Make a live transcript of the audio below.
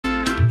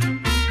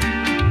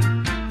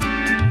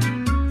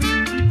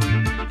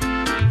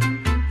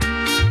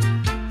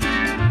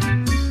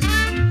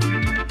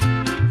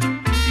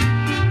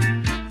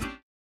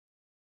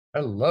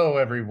Hello,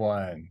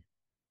 everyone.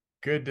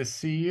 Good to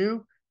see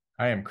you.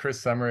 I am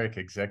Chris Summerick,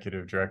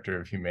 Executive Director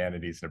of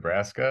Humanities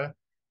Nebraska,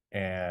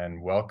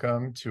 and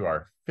welcome to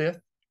our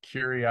fifth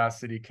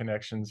Curiosity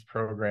Connections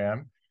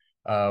program.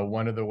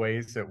 One of the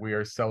ways that we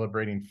are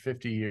celebrating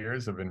 50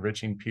 years of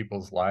enriching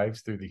people's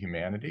lives through the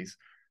humanities.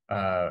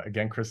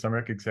 Again, Chris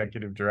Summerick,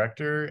 Executive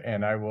Director,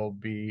 and I will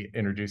be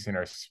introducing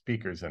our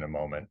speakers in a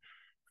moment.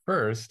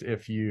 First,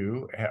 if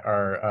you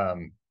are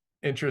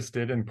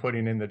interested in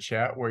putting in the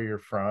chat where you're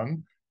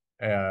from,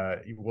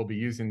 we'll be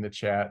using the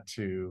chat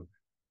to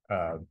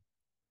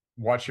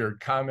watch your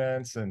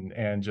comments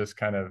and just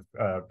kind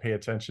of pay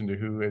attention to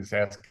who is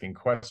asking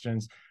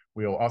questions.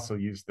 We'll also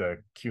use the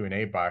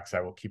Q&A box.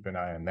 I will keep an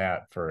eye on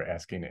that for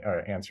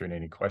answering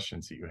any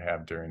questions that you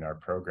have during our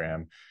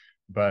program.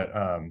 But,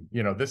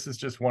 this is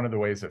just one of the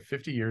ways that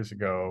 50 years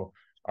ago,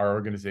 our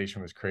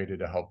organization was created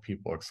to help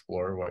people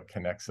explore what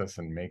connects us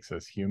and makes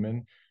us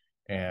human.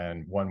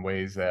 And one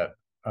ways that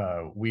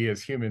we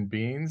as human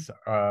beings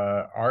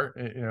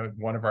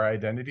one of our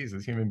identities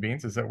as human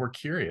beings is that we're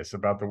curious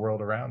about the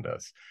world around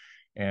us.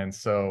 And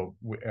so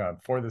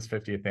for this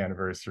 50th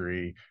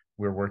anniversary,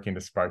 we're working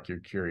to spark your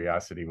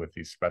curiosity with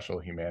these special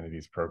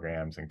humanities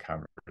programs and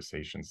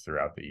conversations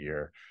throughout the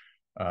year.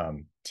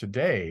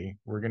 Today,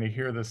 we're going to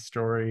hear the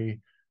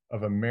story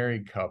of a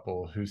married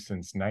couple who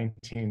since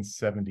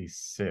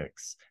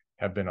 1976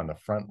 have been on the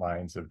front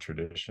lines of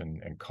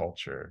tradition and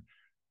culture.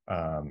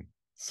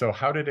 So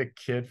how did a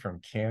kid from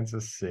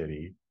Kansas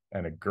City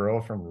and a girl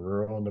from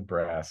rural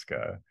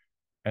Nebraska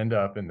end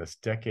up in this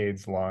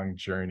decades-long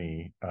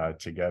journey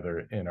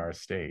together in our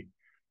state?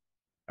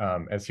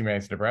 As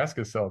Humanities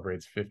Nebraska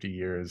celebrates 50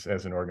 years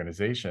as an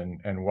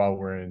organization, and while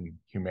we're in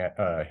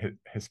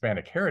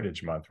Hispanic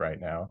Heritage Month right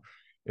now,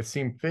 it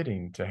seemed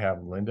fitting to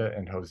have Linda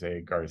and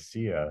Jose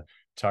Garcia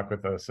talk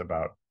with us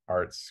about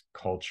arts,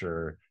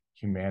 culture,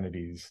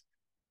 humanities,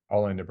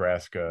 all in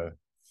Nebraska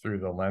through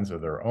the lens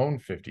of their own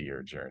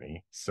 50-year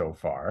journey so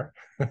far.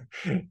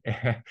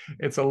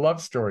 It's a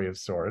love story of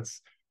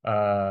sorts,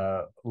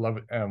 love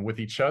with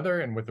each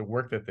other and with the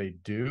work that they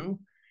do.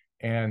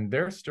 And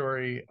their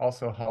story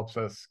also helps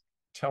us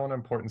tell an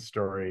important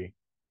story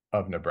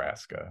of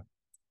Nebraska.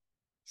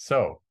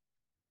 So,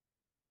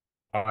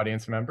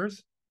 audience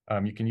members,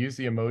 you can use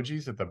the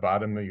emojis at the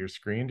bottom of your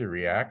screen to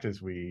react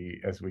as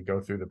we go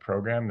through the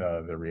program,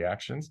 the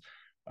reactions.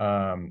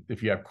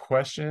 If you have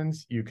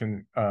questions, you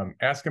can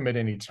ask them at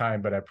any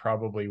time, but I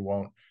probably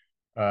won't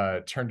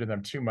turn to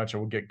them too much.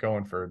 We'll get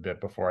going for a bit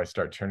before I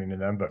start turning to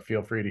them, but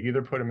feel free to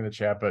either put them in the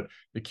chat, but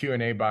the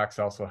Q&A box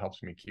also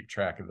helps me keep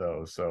track of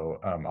those. So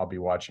I'll be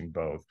watching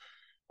both.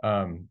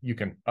 You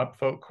can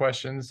upvote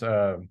questions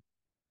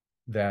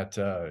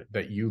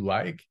that you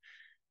like.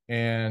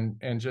 And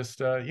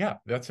just yeah,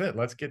 that's it.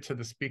 Let's get to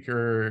the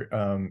speaker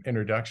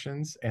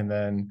introductions, and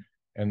then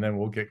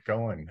we'll get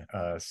going.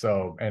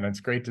 And it's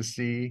great to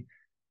see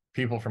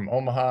people from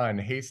Omaha and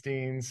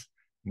Hastings,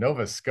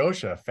 Nova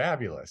Scotia.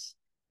 Fabulous.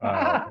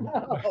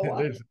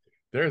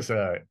 There's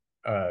a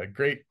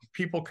great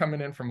people coming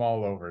in from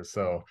all over.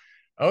 So,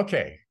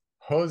 okay,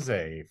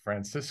 Jose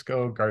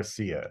Francisco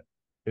Garcia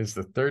is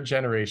the third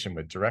generation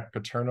with direct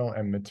paternal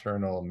and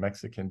maternal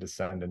Mexican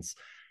descendants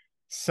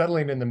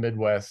settling in the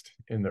Midwest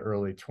in the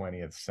early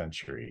 20th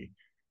century.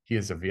 He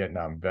is a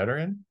Vietnam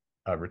veteran,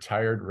 a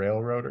retired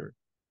railroader,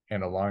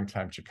 and a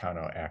longtime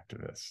Chicano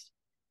activist,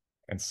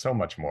 and so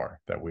much more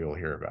that we will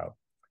hear about.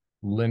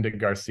 Linda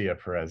Garcia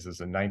Perez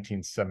is a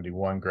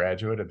 1971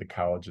 graduate of the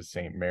College of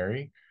St.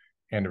 Mary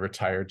and a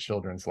retired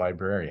children's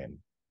librarian.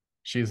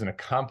 She is an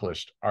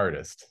accomplished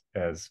artist,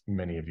 as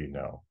many of you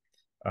know,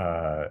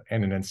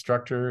 and an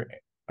instructor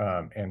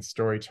and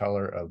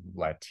storyteller of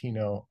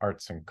Latino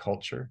arts and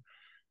culture.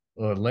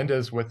 Linda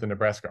is with the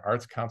Nebraska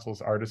Arts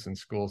Council's Artists in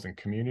Schools and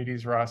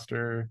Communities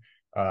roster.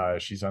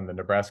 She's on the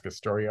Nebraska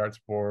Story Arts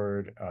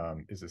Board,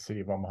 is a City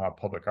of Omaha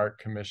Public Art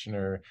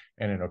Commissioner,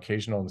 and an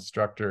occasional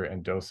instructor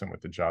and docent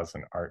with the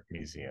Joslin Art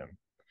Museum.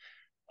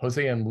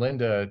 Jose and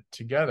Linda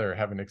together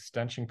have an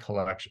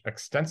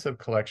extensive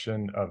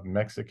collection of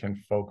Mexican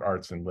folk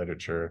arts and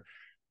literature.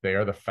 They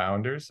are the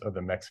founders of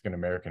the Mexican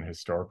American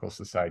Historical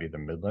Society of the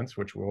Midlands,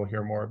 which we'll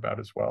hear more about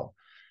as well.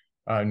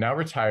 Now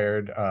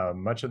retired,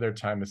 much of their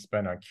time is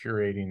spent on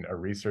curating a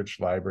research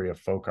library of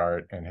folk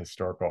art and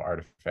historical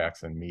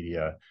artifacts and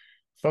media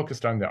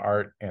focused on the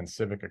art and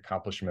civic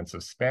accomplishments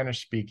of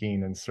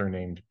Spanish-speaking and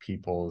surnamed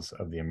peoples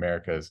of the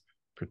Americas,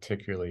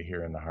 particularly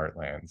here in the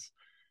heartlands.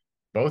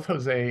 Both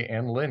Jose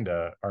and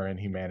Linda are in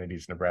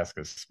Humanities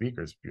Nebraska's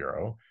Speakers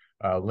Bureau.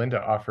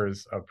 Linda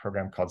offers a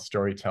program called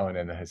Storytelling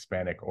in the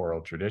Hispanic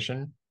Oral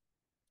Tradition,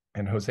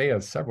 and Jose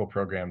has several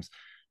programs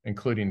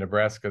including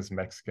Nebraska's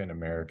Mexican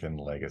American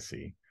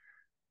Legacy.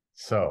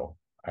 So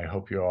I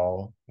hope you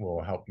all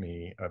will help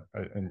me.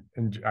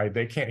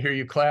 They can't hear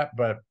you clap,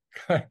 but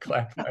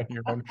clap on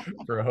your own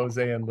for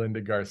Jose and Linda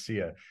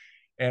Garcia.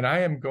 And I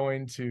am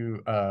going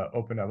to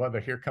open up. Oh,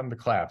 here come the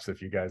claps, if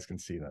you guys can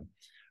see them.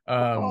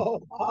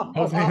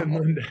 Jose and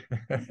Linda,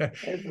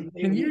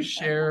 can you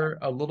share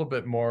a little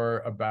bit more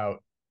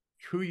about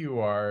who you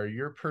are,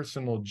 your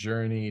personal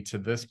journey to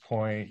this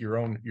point, your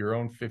own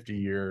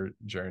 50-year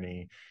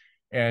journey,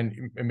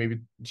 and maybe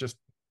just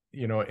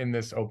in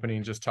this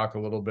opening, just talk a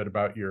little bit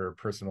about your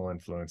personal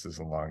influences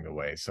along the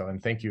way. So,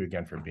 and thank you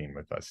again for being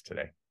with us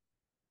today.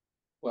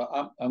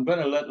 Well, I'm going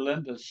to let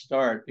Linda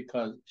start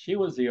because she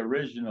was the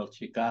original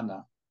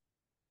Chicana.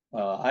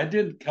 I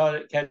didn't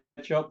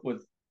catch up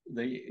with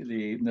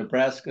the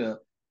Nebraska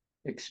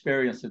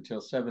experience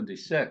until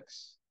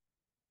 '76,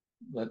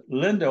 but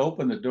Linda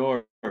opened the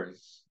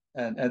doors,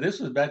 and this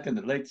was back in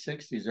the late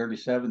 '60s, early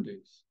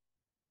 '70s.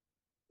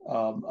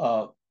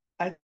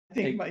 I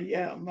think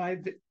my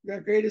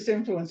greatest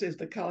influence is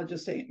the College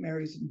of St.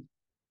 Mary's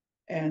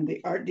and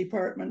the art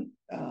department.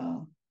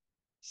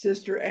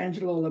 Sister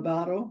Angela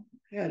Lobato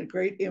had a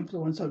great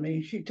influence on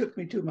me. She took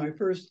me to my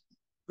first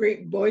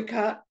great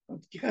boycott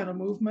of the Chicano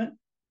movement.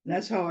 And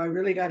that's how I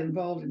really got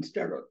involved and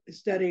started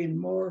studying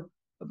more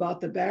about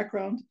the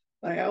background.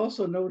 But I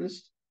also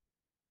noticed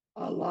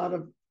a lot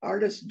of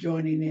artists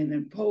joining in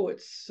and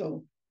poets.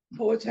 So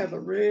poets have a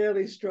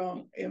really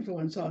strong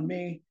influence on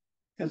me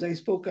because I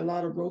spoke a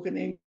lot of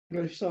broken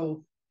English.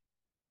 So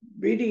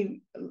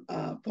reading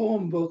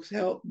poem books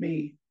helped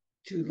me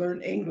to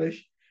learn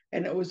English.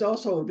 And it was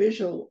also a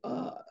visual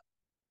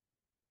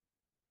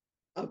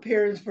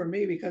appearance for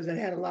me because it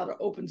had a lot of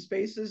open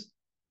spaces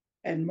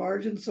and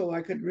margins, so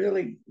I could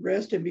really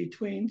rest in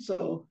between.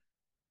 So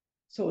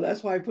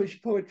that's why I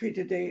push poetry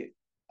today.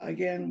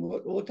 Again,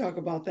 we'll talk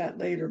about that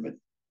later, but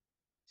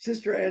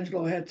Sister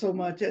Angela had so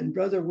much, and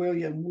Brother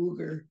William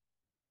Wooger,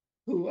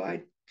 who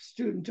I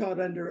student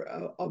taught under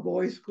a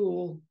boys'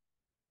 school,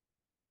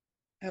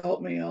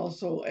 helped me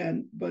also.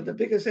 But the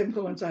biggest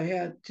influence I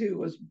had too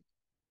was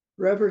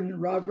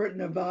Reverend Robert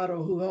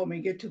Novato, who helped me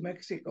get to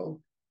Mexico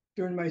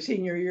during my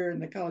senior year in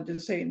the College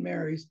of St.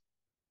 Mary's.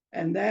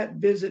 And that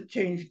visit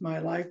changed my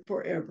life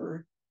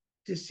forever,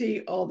 to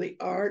see all the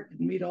art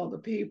and meet all the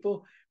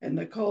people and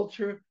the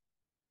culture.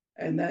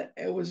 And that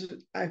it was,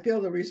 I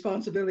feel the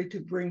responsibility to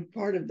bring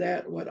part of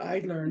that, what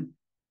I learned,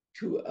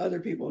 to other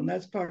people. And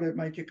that's part of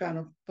my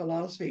Chicano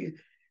philosophy,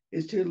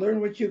 is to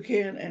learn what you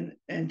can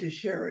and to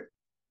share it.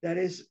 That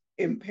is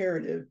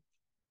imperative.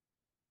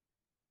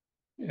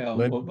 Yeah,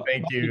 Lynn,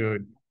 thank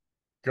you.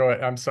 Go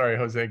ahead. I'm sorry,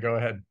 Jose, go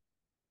ahead.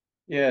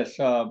 Yes.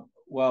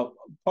 Well,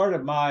 part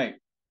of my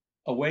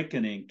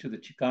awakening to the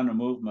Chicano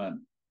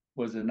movement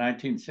was in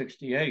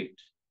 1968.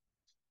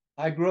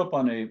 I grew up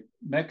on a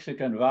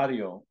Mexican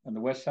barrio on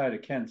the west side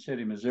of Kansas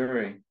City,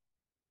 Missouri,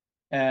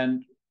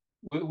 and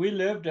we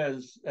lived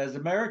as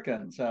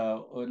Americans.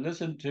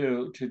 Listened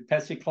to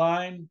Patsy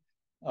Cline.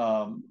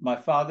 My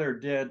father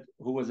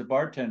who was a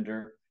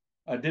bartender,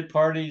 did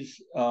parties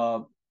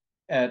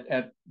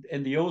at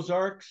in the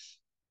Ozarks.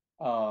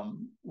 I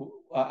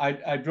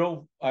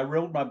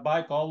rode my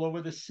bike all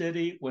over the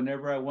city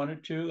whenever I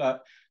wanted to.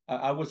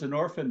 I was an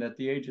orphan at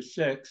the age of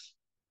 6,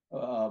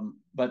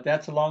 but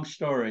that's a long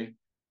story.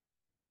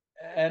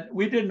 And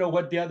we didn't know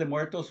what Dia de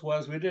Muertos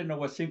was. We didn't know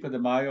what Cinco de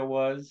Mayo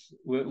was.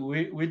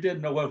 We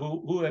didn't know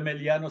who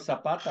Emiliano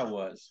Zapata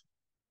was.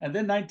 And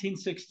then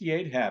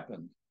 1968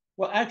 happened.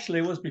 Well, actually,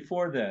 it was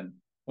before then.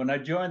 When I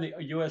joined the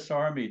U.S.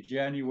 Army,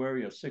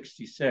 January of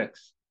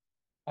 '66,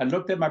 I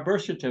looked at my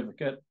birth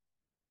certificate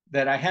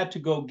that I had to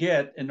go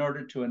get in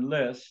order to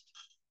enlist.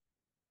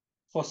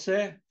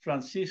 Jose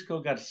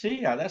Francisco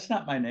Garcia, that's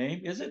not my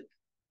name, is it?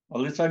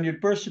 Well, it's on your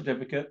birth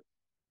certificate.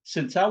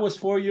 Since I was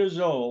 4 years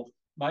old,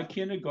 my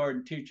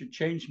kindergarten teacher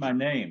changed my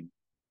name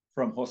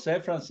from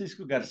Jose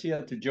Francisco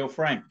Garcia to Joe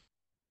Frank.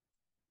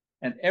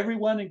 And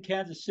everyone in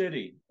Kansas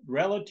City,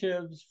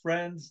 relatives,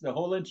 friends, the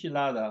whole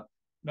enchilada,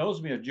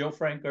 knows me as Joe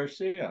Frank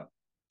Garcia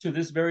to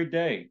this very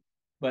day.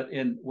 But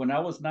when I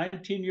was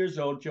 19 years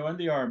old, joined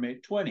the Army,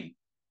 20,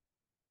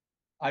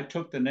 I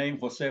took the name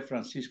Jose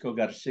Francisco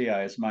Garcia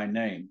as my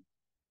name,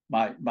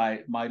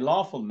 my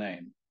lawful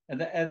name, and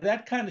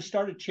that kind of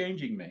started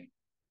changing me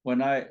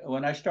when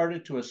I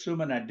started to assume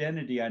an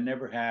identity I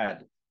never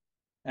had.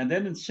 And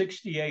then in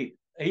 '68,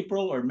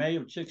 April or May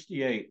of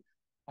 '68,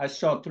 I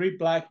saw 3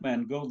 black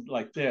men go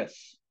like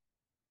this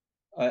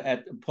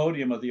at the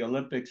podium of the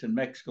Olympics in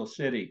Mexico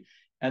City.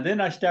 And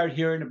then I started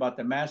hearing about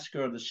the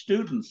massacre of the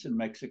students in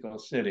Mexico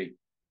City.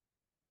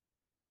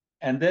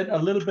 And then a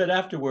little bit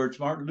afterwards,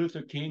 Martin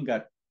Luther King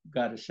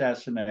got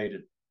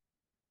assassinated.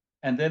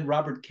 And then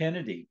Robert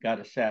Kennedy got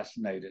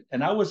assassinated.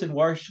 And I was in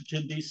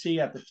Washington, D.C.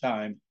 at the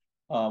time,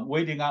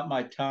 waiting out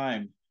my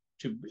time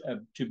to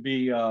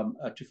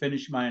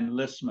finish my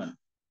enlistment.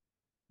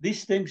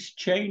 These things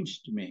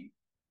changed me.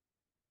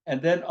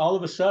 And then all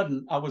of a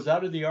sudden, I was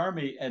out of the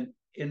Army and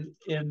in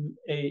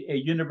a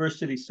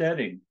university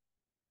setting.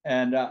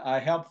 And I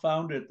helped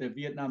founded the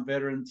Vietnam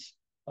Veterans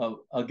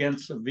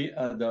against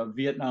the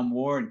Vietnam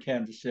War in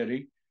Kansas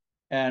City.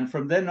 And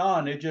from then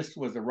on, it just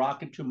was a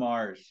rocket to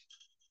Mars.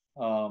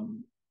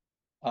 Um,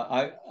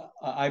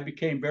 I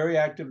became very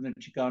active in the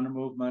Chicano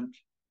movement,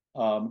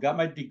 got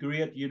my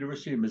degree at the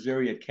University of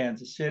Missouri at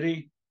Kansas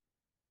City,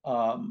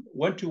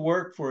 went to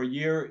work for a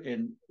year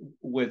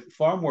with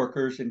farm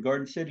workers in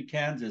Garden City,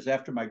 Kansas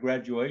after my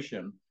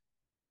graduation.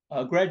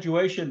 a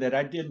graduation that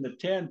I didn't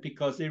attend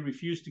because they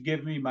refused to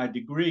give me my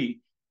degree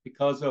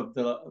because of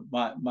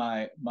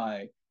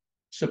my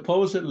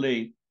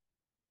supposedly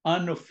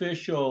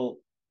unofficial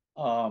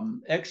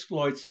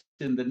exploits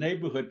in the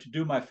neighborhood to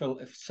do my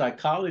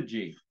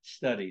psychology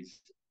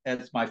studies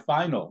as my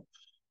final.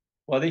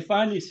 Well, they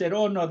finally said,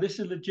 "Oh no, this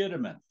is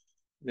legitimate.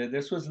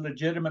 This was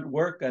legitimate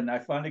work," and I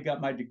finally got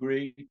my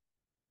degree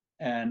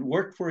and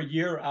worked for a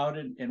year out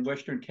in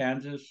Western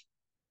Kansas.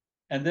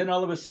 And then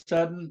all of a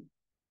sudden,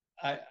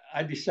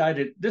 I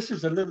decided this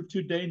is a little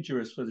too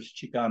dangerous for this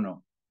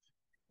Chicano.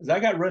 Because I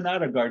got run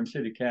out of Garden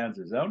City,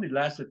 Kansas. I only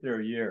lasted there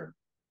a year.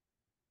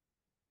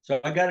 So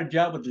I got a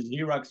job with the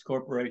Xerox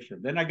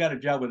Corporation. Then I got a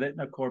job with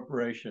Aetna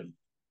Corporation.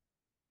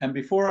 And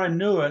before I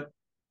knew it,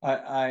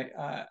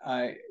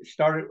 I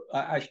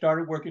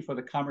started working for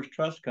the Commerce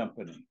Trust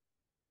Company.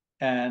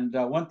 And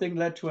one thing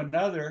led to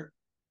another.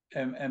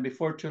 And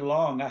before too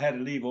long, I had to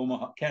leave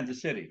Omaha,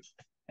 Kansas City.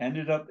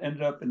 Ended up in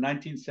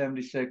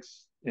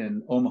 1976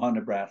 in Omaha,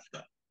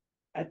 Nebraska.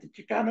 At the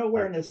Chicano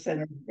Awareness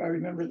Center. I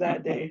remember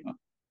that day.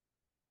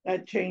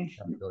 That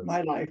changed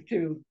my life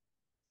too.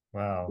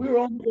 Wow. We were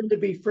only going to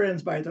be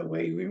friends, by the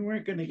way. We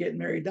weren't going to get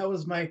married. That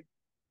was my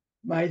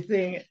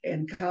thing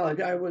in college.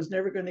 I was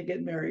never going to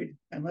get married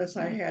unless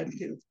I had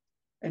to.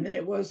 And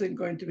it wasn't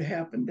going to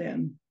happen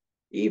then,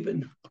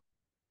 even.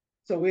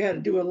 So we had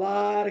to do a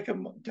lot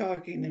of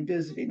talking and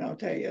visiting, I'll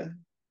tell you.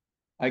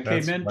 I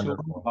came into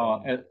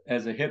Omaha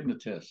as a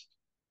hypnotist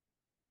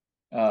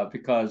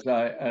because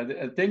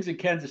things in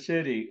Kansas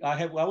City,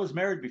 I was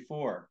married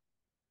before.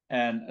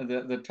 And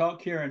the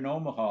talk here in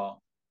Omaha,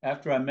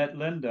 after I met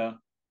Linda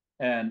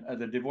and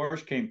the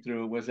divorce came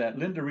through, was that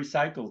Linda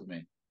recycled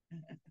me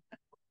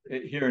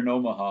here in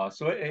Omaha.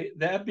 So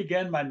that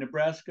began my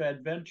Nebraska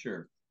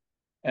adventure.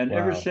 And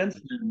ever since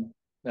then,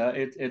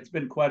 it's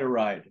been quite a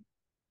ride.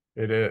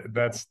 It is.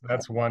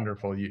 That's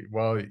wonderful.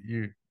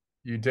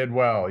 You did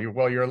well.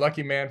 You're a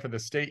lucky man for the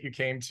state you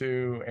came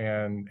to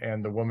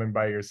and the woman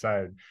by your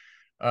side.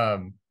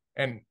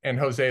 And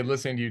Jose,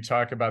 listening to you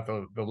talk about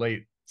the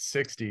late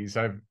 60s,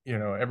 I've,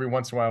 every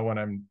once in a while when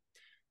I'm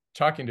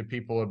talking to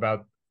people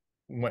about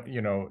what,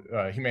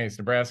 Humanities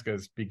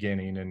Nebraska's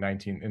beginning in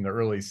the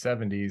early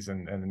 70s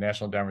and the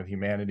National Endowment of the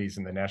Humanities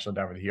and the National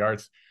Endowment of the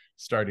Arts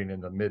starting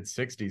in the mid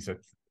 60s.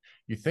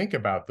 You think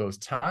about those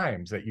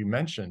times that you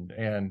mentioned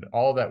and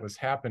all that was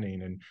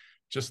happening and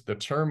just the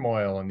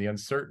turmoil and the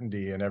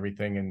uncertainty and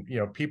everything.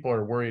 And, people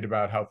are worried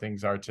about how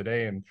things are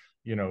today and,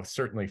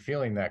 certainly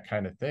feeling that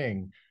kind of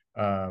thing.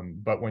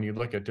 But when you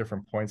look at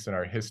different points in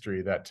our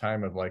history, that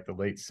time of like the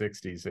late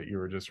 60s that you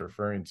were just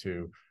referring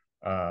to,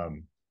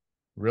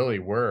 really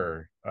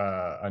were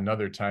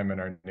another time in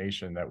our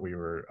nation that we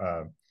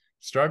were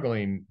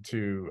struggling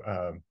to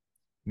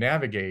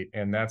navigate.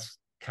 And that's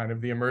kind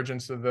of the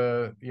emergence of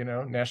the,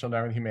 National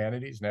Endowment of the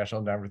Humanities, National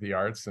Endowment of the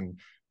Arts, and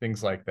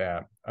things like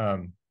that.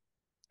 And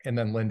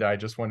then Linda, I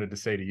just wanted to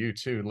say to you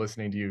too,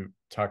 listening to you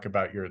talk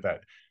about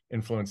that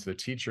influence the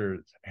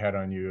teacher had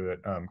on you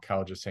at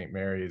College of St.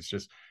 Mary is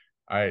just,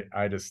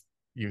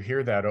 you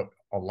hear that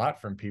a lot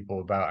from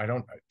people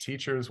about,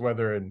 teachers,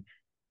 whether in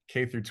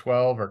K through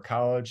 12 or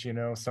college,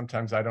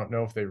 sometimes I don't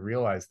know if they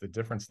realize the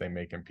difference they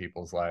make in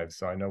people's lives.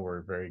 So I know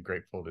we're very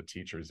grateful to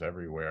teachers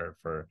everywhere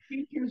for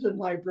teachers and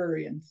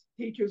librarians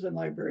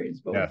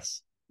both.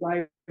 Yes.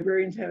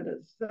 Librarians had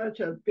such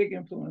a big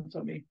influence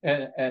on me.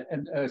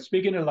 And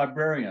speaking of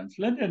librarians,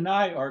 Linda and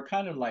I are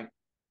kind of like,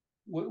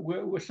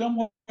 we're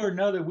somewhere or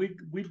another,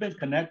 we've been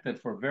connected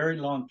for a very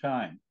long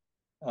time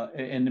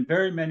in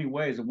very many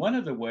ways. And one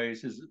of the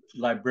ways is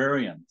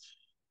librarians.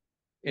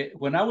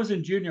 When I was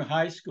in junior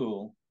high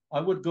school, I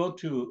would go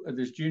to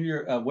this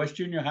West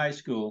Junior High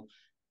School,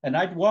 and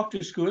I'd walk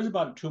to school. It was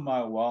about a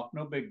 2-mile walk,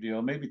 no big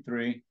deal, maybe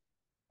 3.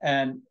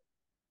 And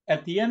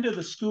at the end of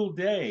the school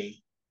day,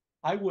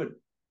 I would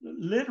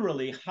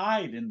literally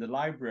hide in the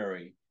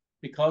library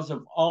because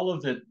of all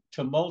of the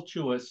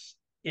tumultuous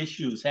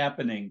issues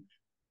happening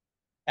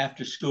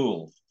after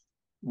school.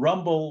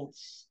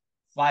 Rumbles,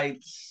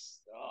 fights,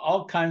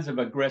 all kinds of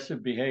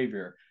aggressive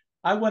behavior.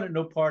 I wanted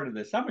no part of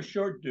this. I'm a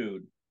short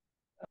dude.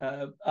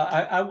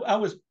 I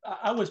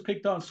was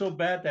picked on so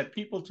bad that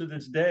people to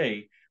this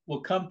day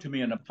will come to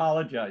me and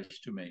apologize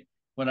to me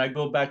when I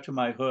go back to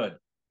my hood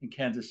in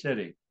Kansas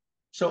City.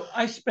 So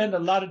I spent a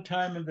lot of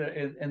time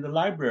in the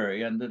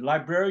library, and the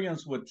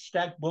librarians would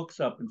stack books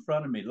up in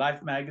front of me.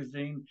 Life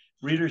magazine,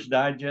 Reader's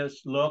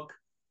Digest, Look.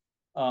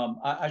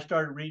 I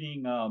started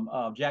reading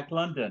Jack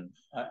London.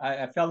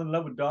 I fell in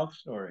love with dog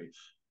stories.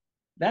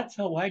 That's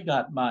how I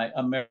got my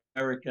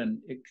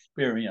American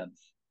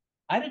experience.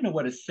 I didn't know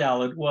what a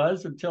salad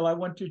was until I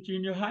went to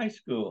junior high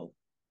school.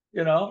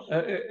 It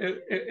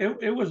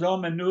was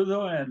all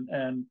menudo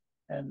and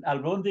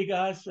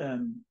albondigas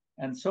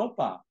and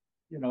sopa.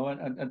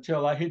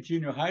 Until I hit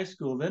junior high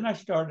school, then I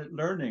started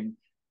learning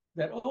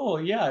that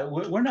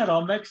we're not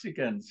all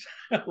Mexicans.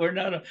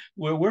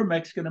 we're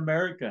Mexican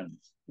Americans.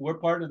 We're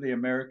part of the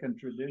American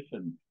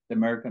tradition, the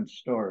American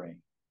story.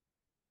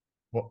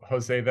 Well,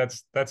 Jose,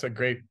 that's a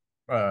great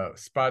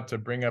spot to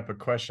bring up a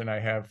question I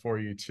have for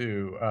you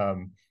too.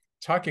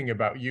 talking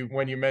about you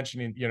when you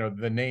mentioning,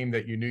 the name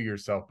that you knew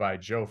yourself by,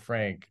 Joe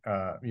Frank,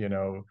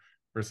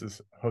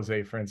 versus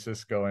Jose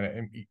Francisco.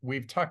 And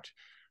we've talked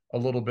a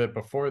little bit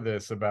before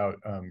this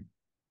about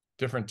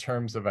different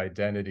terms of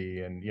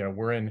identity. And,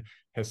 we're in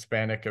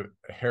Hispanic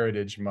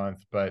Heritage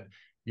Month, but,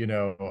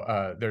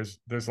 there's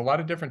a lot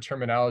of different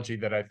terminology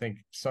that I think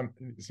some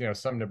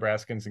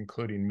Nebraskans,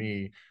 including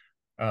me,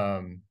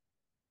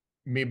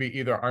 maybe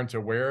either aren't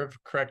aware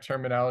of correct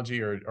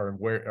terminology or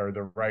where or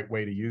the right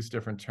way to use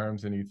different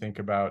terms. And you think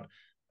about,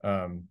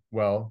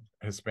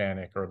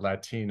 Hispanic or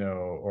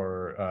Latino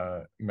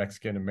or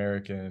Mexican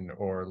American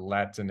or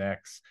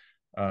Latinx.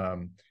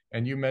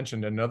 And you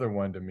mentioned another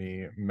one to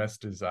me,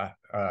 mestizaje,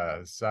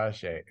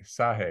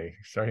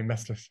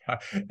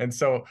 mestizaje. And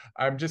so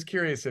I'm just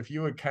curious if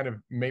you would kind of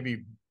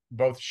maybe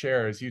both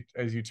share as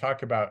you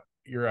talk about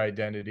your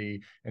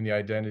identity and the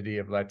identity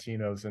of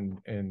Latinos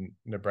in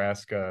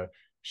Nebraska,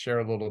 share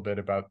a little bit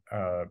about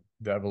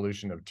the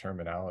evolution of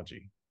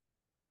terminology.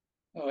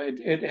 Oh,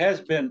 it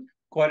has been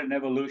quite an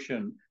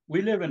evolution.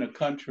 We live in a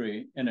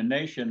country, in a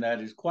nation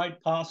that is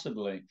quite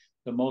possibly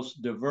the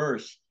most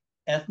diverse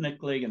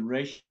ethnically and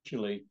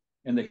racially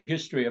in the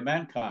history of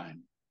mankind.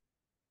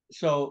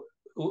 So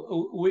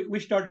we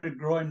started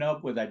growing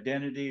up with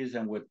identities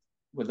and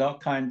with all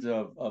kinds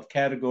of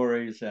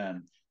categories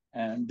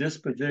and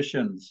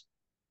dispositions.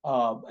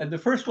 And the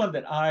first one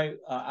that I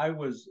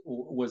was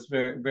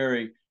very,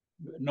 very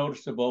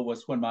noticeable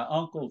was when my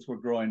uncles were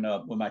growing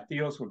up, when my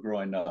tios were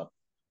growing up,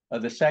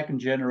 the second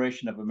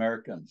generation of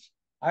Americans.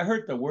 I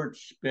heard the word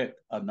spick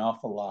an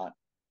awful lot.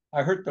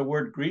 I heard the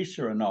word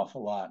greaser an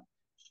awful lot.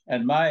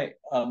 And my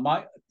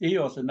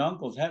tios and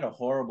uncles had a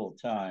horrible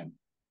time.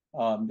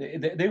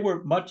 They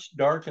were much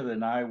darker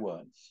than I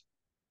was.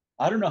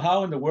 I don't know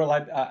how in the world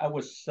I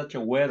was such a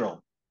güero.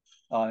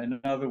 In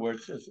other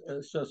words,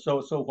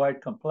 so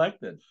white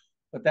complected.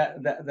 But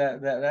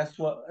that's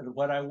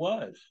what I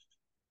was.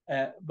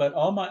 But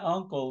all my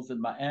uncles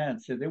and my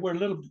aunts, they were a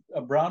little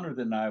browner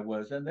than I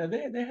was, and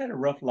they had a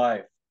rough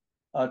life,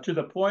 to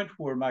the point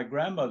where my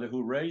grandmother,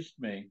 who raised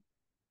me,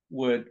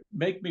 would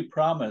make me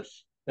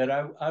promise that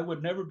I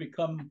would never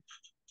become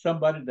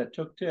somebody that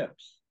took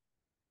tips,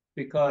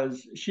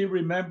 because she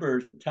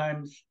remembers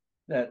times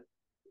that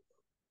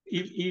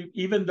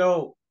even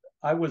though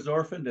I was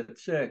orphaned at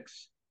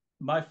 6,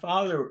 my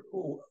father,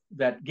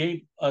 that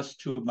gave us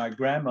to my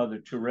grandmother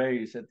to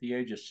raise at the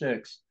age of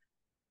 6,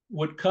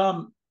 would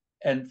come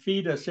and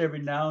feed us every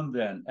now and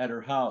then at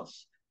her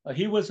house.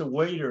 He was a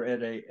waiter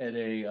at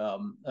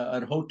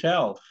a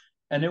hotel,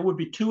 and it would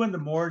be 2 in the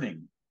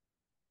morning,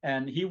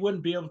 and he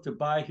wouldn't be able to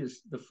buy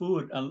the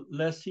food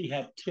unless he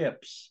had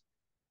tips.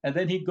 And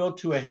then he'd go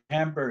to a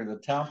hamburger, the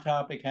Town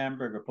Topic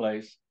hamburger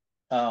place,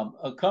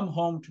 come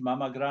home to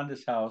Mama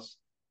Grande's house,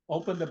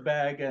 open the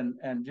bag,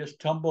 and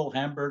just tumble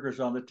hamburgers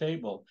on the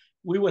table.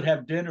 We would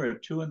have dinner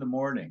at 2 in the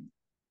morning,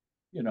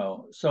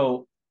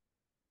 So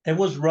it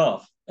was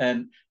rough.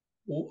 And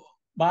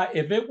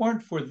if it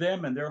weren't for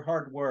them and their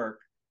hard work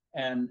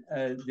and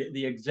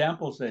the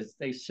examples that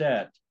they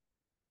set,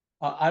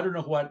 I don't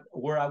know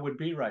where I would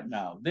be right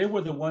now. They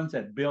were the ones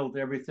that built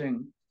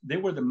everything. They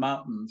were the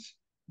mountains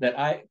that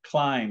I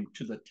climbed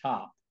to the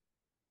top.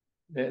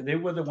 They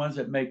were the ones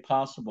that made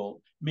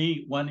possible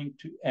me wanting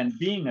to and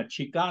being a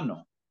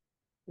Chicano.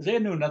 They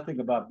knew nothing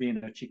about being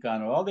a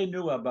Chicano. All they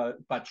knew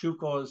about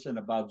pachucos and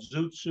about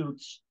zoot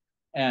suits.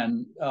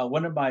 And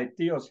one of my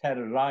tios had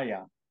a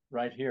raya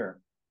right here.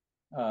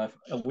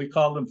 We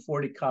called him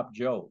 40 Cop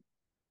Joe.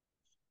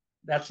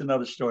 That's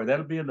another story.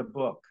 That'll be in the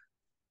book.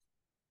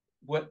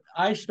 When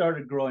I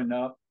started growing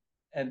up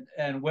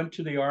and went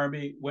to the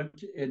Army,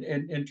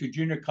 into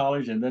junior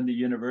college and then the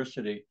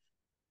university,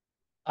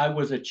 I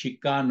was a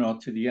Chicano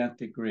to the nth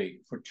degree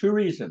for 2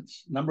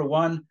 reasons. Number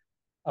one,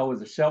 I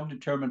was a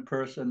self-determined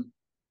person.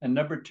 And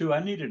number 2,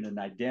 I needed an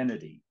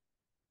identity.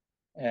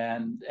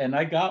 And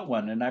I got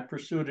one, and I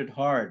pursued it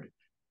hard.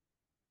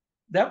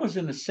 That was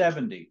in the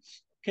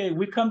 70s. Okay,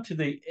 we come to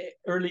the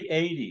early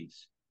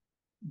 80s.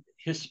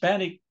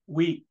 Hispanic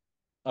Week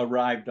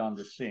arrived on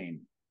the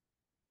scene.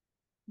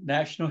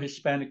 National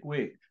Hispanic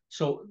Week.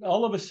 So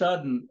all of a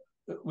sudden,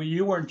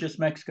 you weren't just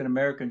Mexican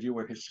Americans, you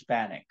were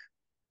Hispanic.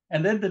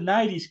 And then the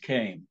 90s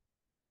came,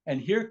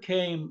 and here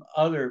came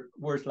other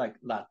words like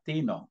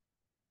Latino,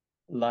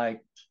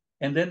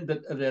 and then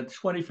the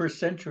 21st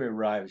century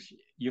arrives.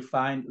 You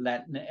find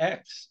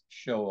Latinx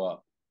show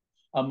up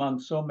among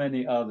so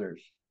many others.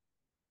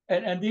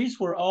 And these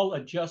were all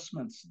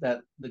adjustments that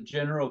the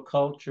general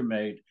culture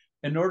made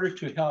in order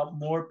to help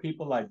more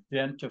people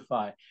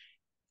identify.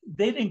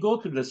 They didn't go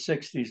through the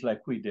 60s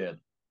like we did,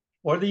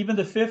 or even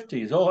the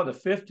 50s. Oh, the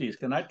 50s.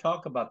 Can I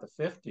talk about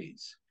the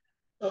 50s?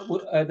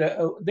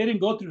 They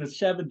didn't go through the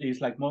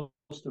 70s like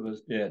most of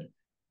us did.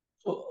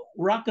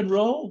 Rock and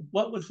roll,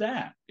 what was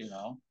that?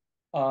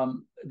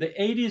 The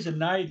 80s and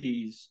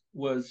 90s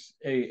was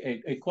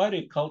a quite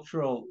a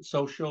cultural,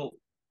 social,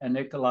 and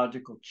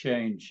ecological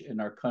change in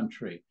our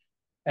country.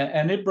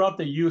 And it brought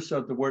the use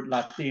of the word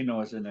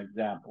Latino as an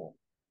example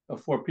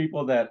for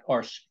people that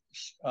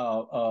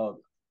are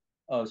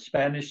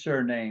Spanish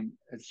surname,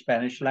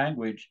 Spanish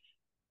language.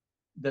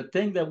 The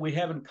thing that we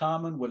have in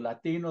common with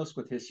Latinos,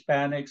 with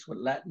Hispanics, with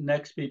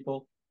Latinx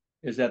people,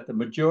 is that the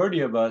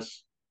majority of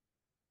us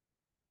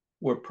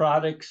were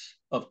products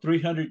of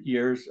 300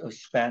 years of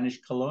Spanish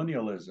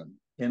colonialism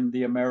in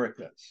the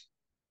Americas.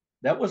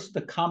 That was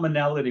the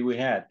commonality we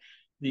had.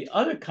 The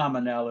other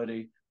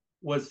commonality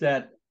was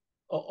that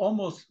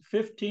almost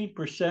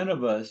 15%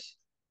 of us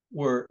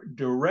were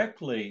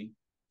directly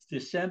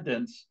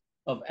descendants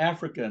of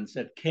Africans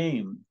that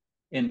came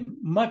in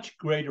much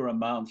greater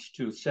amounts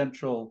to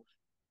Central,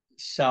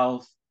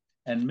 South,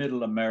 and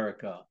Middle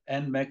America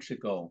and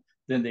Mexico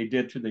than they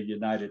did to the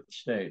United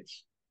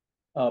States.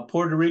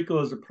 Puerto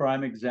Rico is a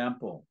prime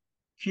example.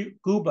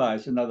 Cuba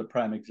is another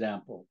prime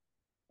example.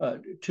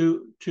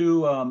 Two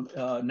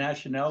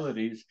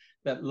nationalities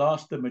that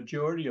lost the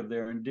majority of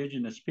their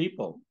indigenous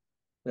people.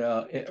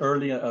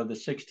 Early of the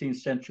 16th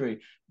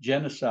century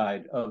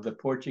genocide of the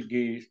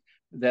Portuguese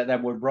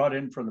that were brought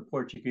in from the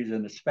Portuguese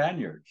and the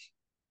Spaniards.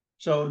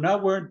 So now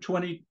we're in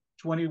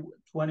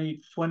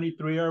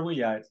 2023, are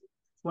we at?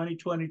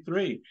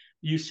 2023.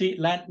 You see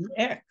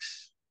Latinx.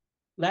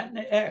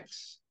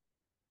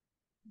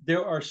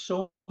 There are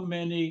so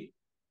much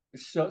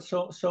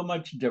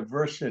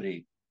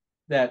diversity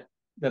that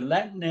the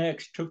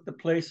Latinx took the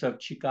place of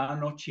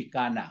Chicano,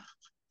 Chicana,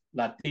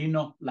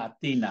 Latino,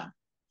 Latina.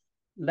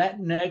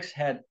 Latinx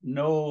had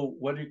no,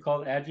 what do you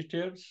call it,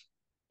 adjectives?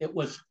 It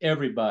was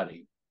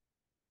everybody.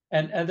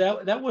 And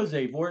that was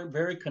a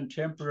very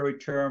contemporary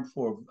term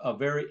for a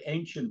very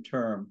ancient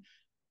term.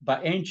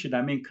 By ancient,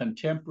 I mean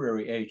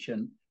contemporary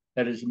ancient,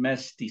 that is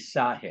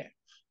mestizaje.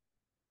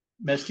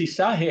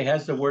 Mestizaje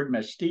has the word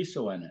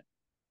mestizo in it.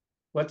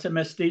 What's a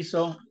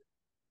mestizo?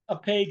 A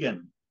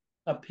pagan,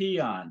 a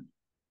peon,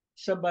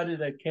 somebody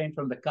that came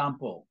from the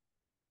campo,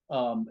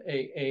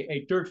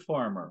 a dirt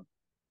farmer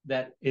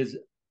that is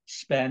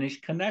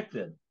Spanish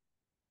connected.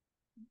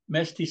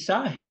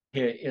 Mestizaje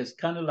is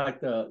kind of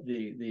like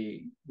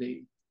the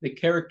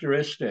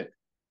characteristic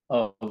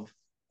of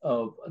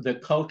the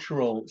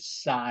cultural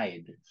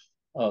side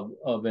of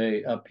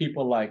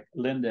people like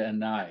Linda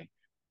and I.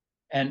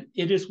 And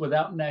it is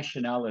without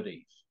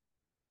nationality.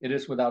 It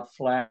is without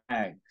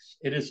flags.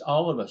 It is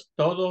all of us.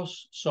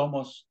 Todos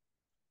somos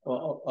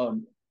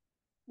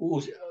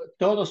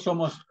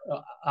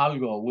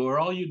algo. We're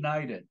all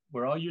united.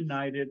 We're all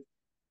united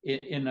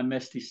in a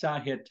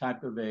mestizaje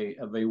type of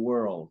a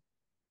world.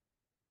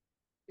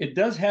 It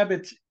does have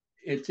its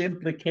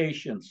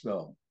implications,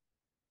 though.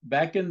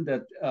 Back in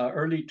the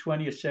early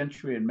 20th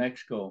century in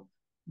Mexico,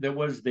 there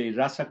was the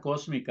Raza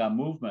Cósmica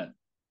movement,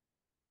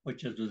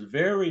 which is a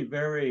very,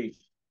 very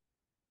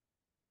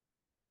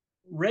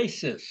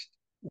racist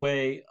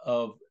way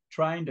of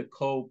trying to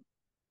cope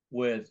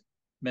with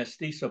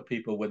mestizo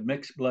people, with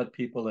mixed blood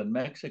people in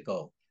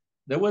Mexico.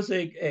 There was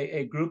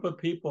a group of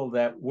people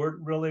that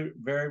weren't really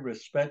very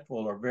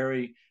respectful or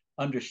very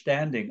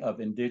understanding of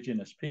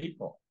indigenous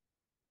people.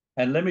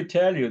 And let me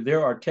tell you,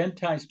 there are 10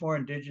 times more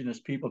indigenous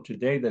people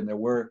today than there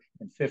were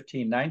in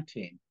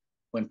 1519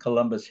 when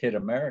Columbus hit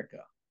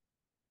America.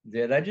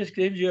 That just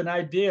gives you an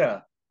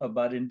idea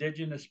about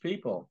indigenous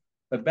people.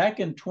 But back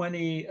in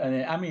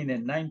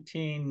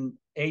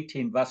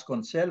 1918,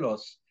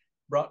 Vasconcelos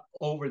brought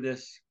over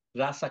this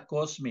Raza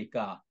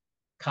Cósmica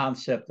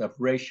concept of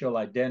racial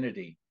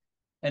identity.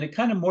 And it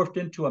kind of morphed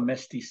into a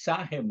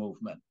mestizaje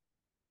movement.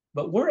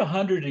 But we're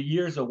 100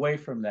 years away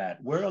from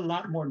that. We're a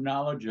lot more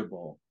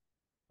knowledgeable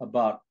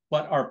about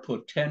what our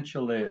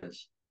potential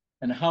is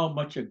and how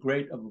much a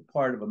great of a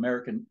part of the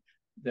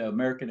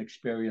American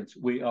experience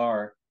we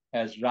are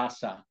as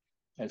raza,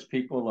 as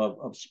people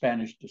of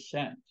Spanish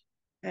descent.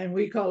 And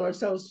we call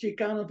ourselves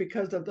Chicanos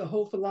because of the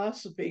whole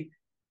philosophy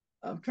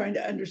of trying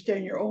to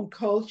understand your own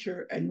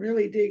culture and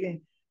really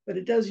digging. But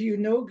it does you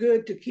no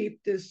good to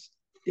keep this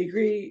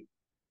degree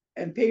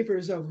and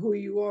papers of who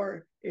you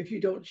are if you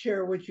don't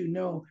share what you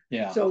know.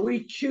 Yeah. So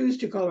we choose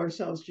to call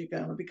ourselves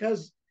Chicano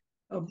because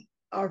of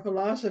our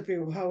philosophy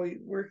of how we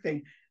work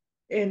things.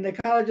 In the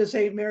College of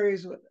St.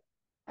 Mary's,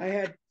 I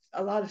had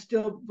a lot of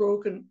still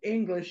broken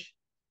English,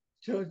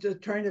 so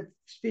just trying to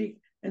speak,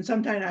 and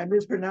sometimes I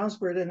mispronounced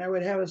word, and I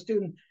would have a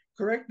student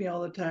correct me all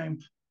the time.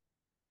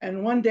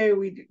 And one day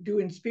we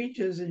doing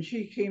speeches, and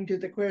she came to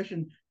the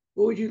question,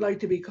 what would you like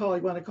to be called?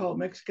 You want to call it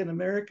Mexican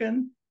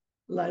American,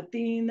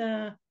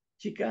 Latina,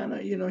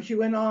 Chicana? You know, she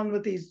went on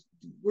with these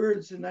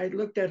words, and I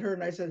looked at her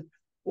and I said,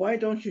 why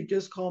don't you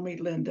just call me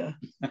Linda?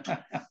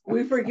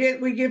 We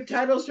we give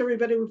titles to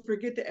everybody. We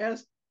forget to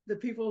ask the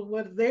people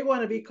what they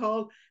want to be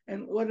called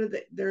and what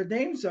their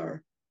names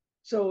are.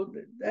 So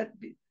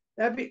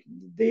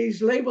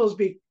these labels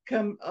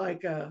become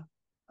like a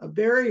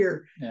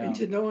barrier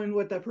into knowing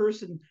what the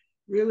person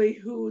really,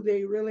 who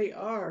they really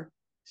are.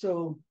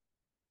 So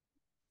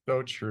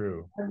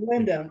true.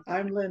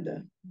 I'm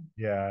Linda.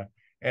 Yeah.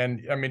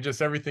 And I mean,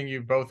 just everything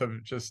you both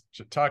have just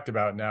talked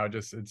about now,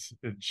 just it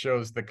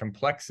shows the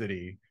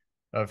complexity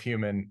of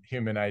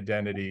human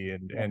identity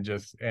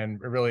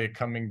and really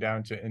coming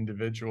down to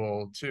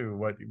individual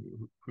too,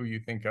 who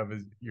you think of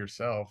as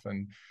yourself.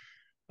 And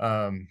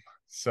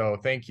So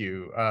thank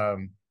you.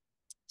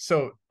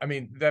 So, I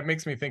mean, that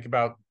makes me think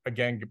about,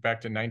 again, get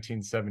back to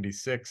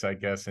 1976, I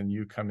guess, and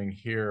you coming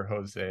here,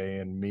 Jose,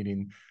 and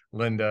meeting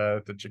Linda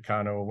at the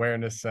Chicano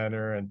Awareness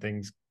Center and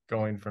things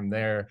going from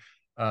there.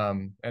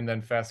 And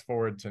then fast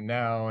forward to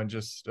now, and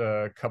just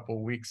a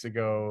couple weeks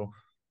ago,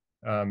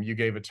 you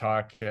gave a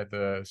talk at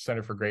the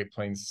Center for Great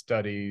Plains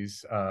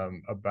Studies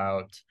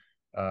about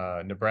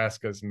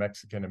Nebraska's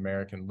Mexican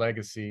American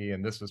legacy.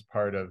 And this was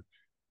part of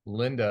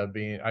Linda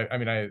being,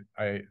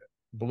 I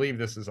believe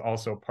this is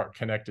also part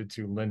connected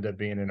to Linda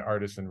being an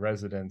artist in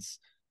residence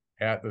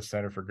at the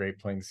Center for Great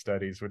Plains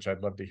Studies, which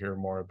I'd love to hear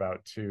more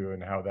about too,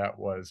 and how that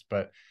was.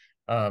 But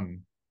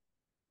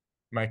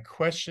my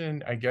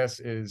question, I guess,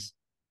 is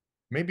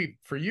maybe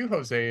for you,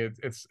 Jose,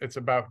 it's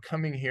about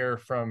coming here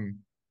from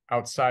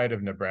outside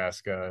of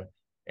Nebraska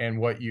and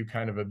what you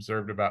kind of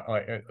observed about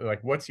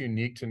like what's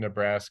unique to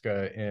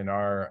Nebraska in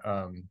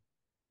our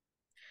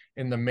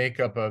in the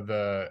makeup of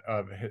the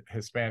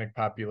Hispanic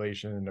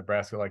population in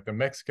Nebraska, like the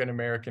Mexican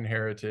American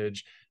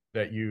heritage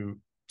that you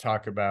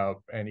talk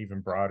about, and even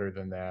broader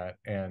than that.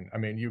 And I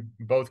mean, you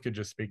both could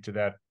just speak to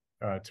that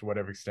to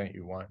whatever extent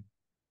you want.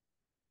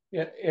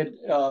 Yeah,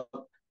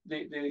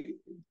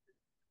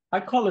 I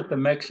call it the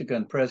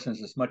Mexican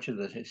presence as much as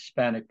the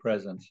Hispanic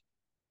presence.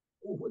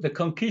 The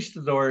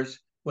conquistadors,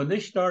 when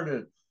they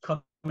started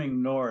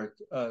coming north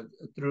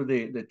through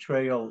the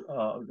trail,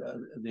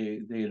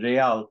 the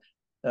Real,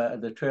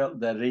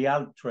 the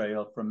Real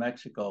Trail from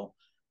Mexico,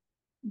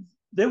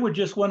 there were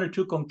just one or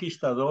two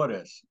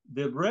conquistadores.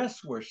 The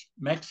rest were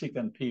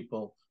Mexican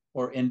people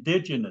or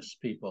indigenous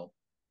people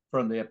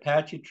from the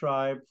Apache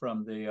tribe,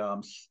 from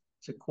the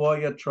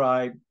Sequoia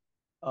tribe,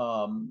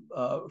 from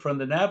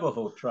the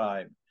Navajo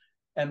tribe.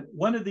 And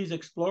one of these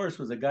explorers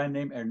was a guy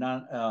named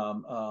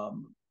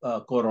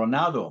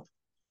Coronado.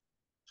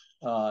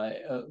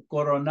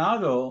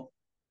 Coronado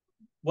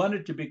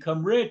wanted to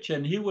become rich,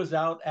 and he was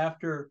out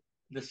after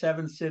the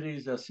seven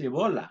cities of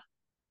Cibola.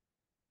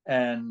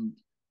 And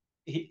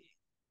he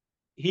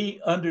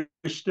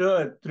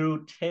understood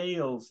through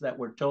tales that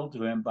were told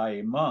to him by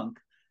a monk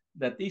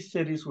that these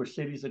cities were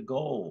cities of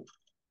gold.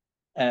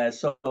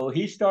 So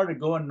he started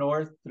going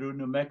north through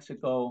New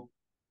Mexico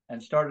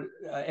and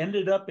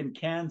ended up in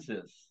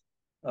Kansas,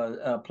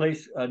 a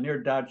place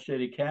near Dodge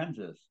City,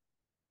 Kansas.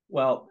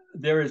 Well,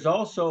 there is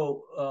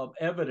also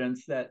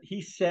evidence that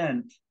he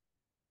sent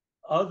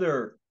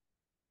other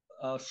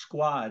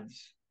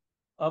squads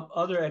of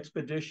other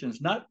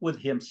expeditions, not with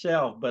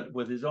himself, but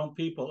with his own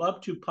people,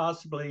 up to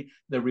possibly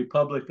the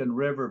Republican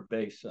River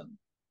Basin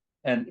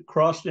and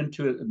crossed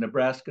into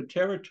Nebraska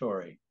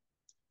territory.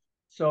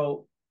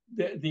 So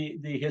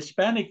the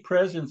Hispanic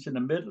presence in the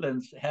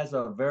Midlands has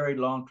a very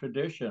long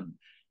tradition.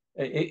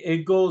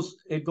 It goes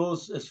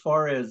as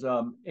far as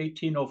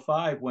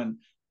 1805, when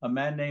a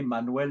man named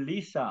Manuel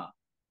Lisa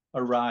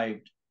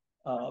arrived.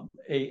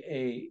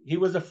 He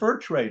was a fur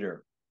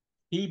trader.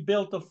 He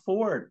built a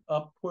fort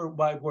up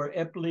by where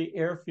Eppley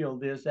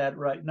Airfield is at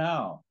right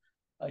now.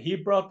 He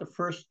brought the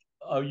first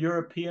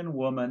European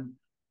woman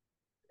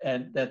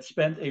and that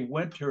spent a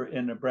winter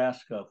in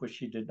Nebraska, which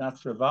she did not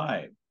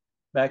survive,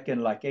 back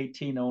in like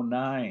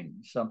 1809,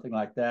 something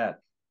like that.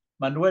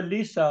 Manuel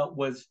Lisa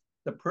was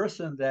the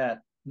person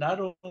that not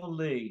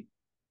only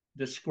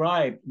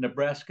described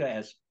Nebraska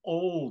as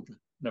old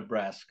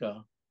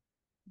Nebraska,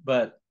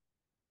 but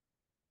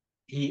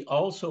he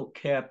also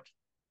kept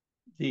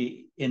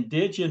the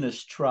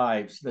indigenous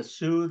tribes, the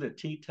Sioux, the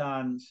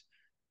Tetons,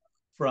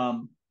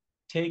 from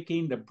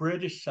taking the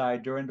British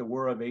side during the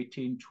War of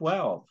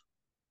 1812.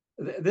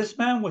 This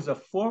man was a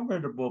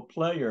formidable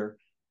player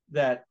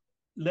that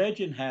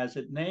legend has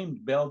it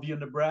named Bellevue,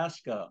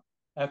 Nebraska,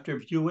 after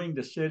viewing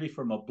the city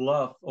from a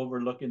bluff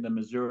overlooking the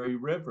Missouri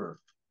River.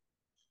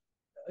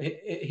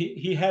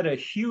 He had a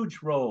huge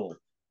role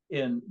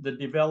in the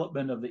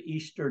development of the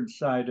eastern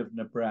side of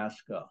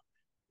Nebraska.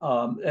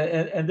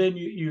 And then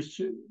you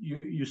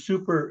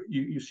super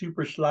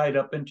slide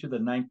up into the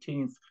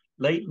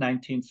late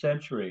 19th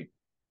century,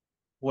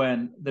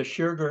 when the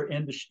sugar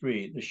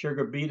industry, the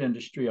sugar beet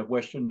industry of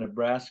Western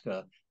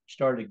Nebraska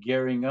started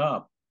gearing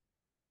up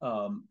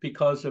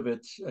because of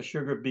its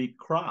sugar beet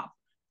crop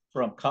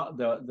from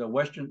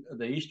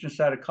the eastern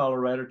side of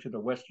Colorado to the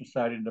western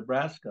side of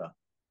Nebraska.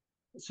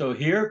 So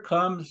here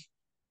comes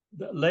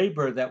the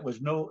labor that was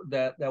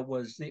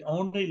the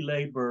only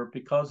labor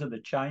because of the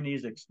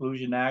Chinese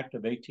Exclusion Act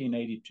of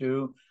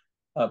 1882,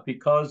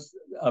 because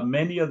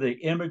many of the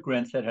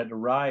immigrants that had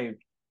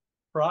arrived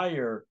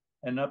prior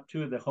and up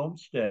to the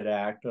Homestead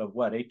Act of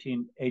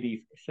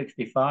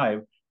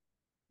 1865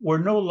 were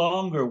no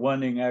longer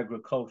wanting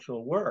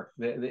agricultural work.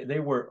 They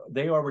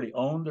already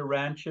owned the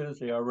ranches,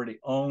 they already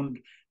owned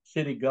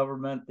city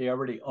government, they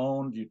already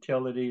owned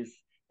utilities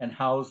and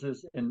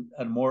houses in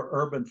a more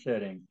urban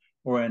setting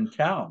or in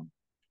town.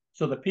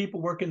 So the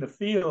people working the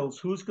fields,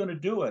 who's going to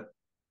do it?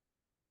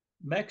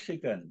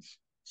 Mexicans.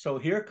 So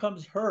here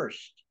comes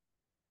Hearst,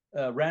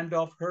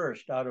 Randolph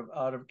Hearst out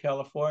of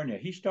California.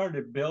 He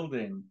started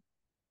building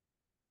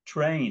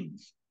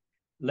trains,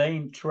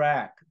 laying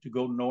track to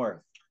go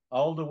north.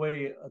 all the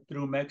way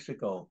through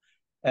Mexico.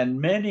 And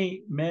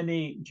many,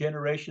 many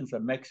generations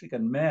of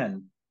Mexican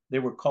men, they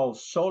were called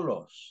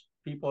solos,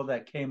 people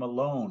that came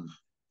alone,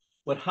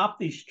 would hop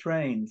these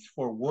trains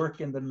for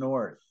work in the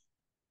north,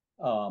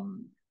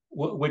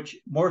 which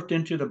morphed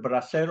into the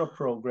Bracero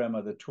program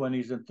of the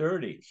 20s and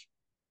 30s.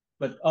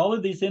 But all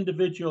of these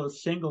individual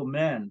single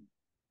men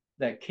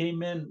that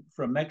came in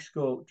from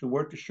Mexico to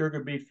work the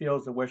sugar beet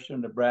fields of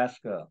western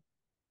Nebraska,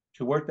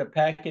 to work the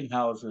packing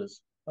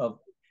houses of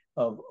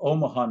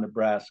Omaha,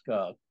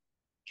 Nebraska,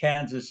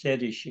 Kansas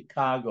City,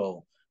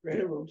 Chicago,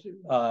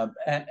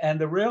 and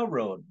the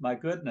railroad. My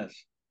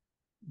goodness,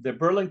 the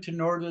Burlington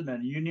Northern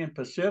and Union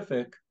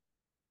Pacific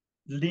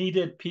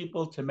needed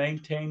people to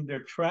maintain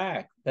their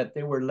track that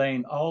they were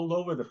laying all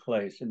over the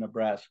place in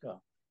Nebraska.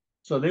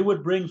 So they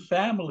would bring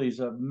families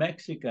of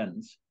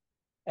Mexicans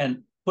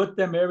and put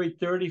them every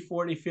 30,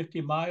 40,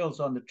 50 miles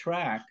on the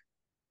track,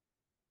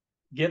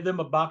 give them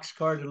a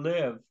boxcar to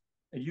live,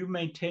 and you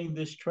maintain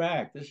this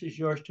track. This is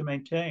yours to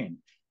maintain.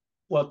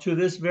 Well, to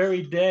this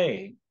very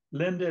day,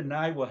 Linda and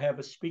I will have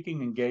a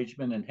speaking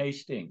engagement in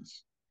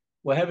Hastings.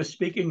 We'll have a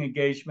speaking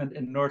engagement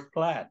in North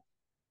Platte.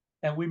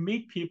 And we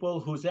meet people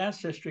whose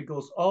ancestry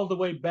goes all the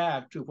way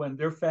back to when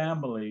their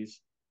families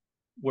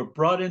were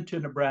brought into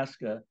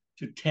Nebraska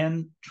to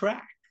tend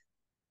track.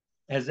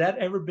 Has that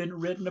ever been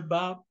written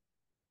about?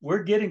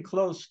 We're getting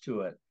close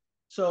to it.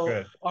 So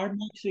good. Our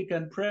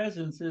Mexican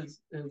presence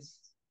is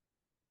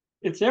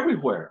it's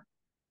everywhere.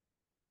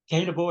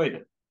 Can't avoid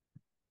it.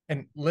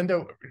 And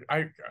Linda,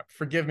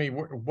 forgive me,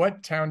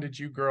 what town did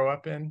you grow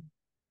up in?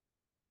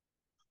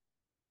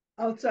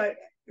 Outside,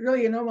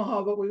 really in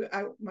Omaha, but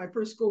my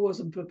first school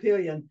was in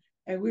Papillion,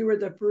 and we were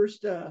the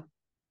first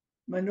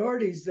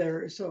minorities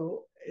there.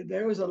 So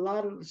there was a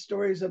lot of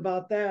stories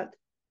about that,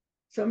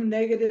 some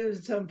negative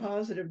and some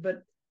positive.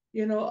 But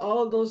you know,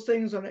 all of those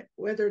things,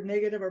 whether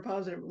negative or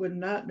positive, would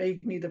not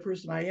make me the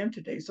person I am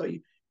today. So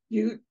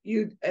you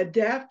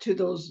adapt to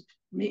those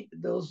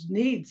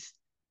needs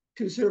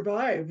to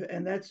survive,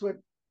 and that's what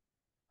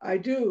I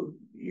do.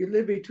 You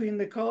live between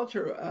the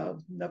culture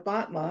of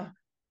Napantla.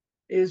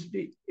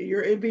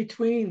 You're in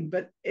between,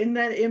 but in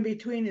that in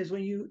between is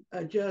when you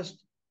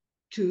adjust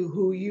to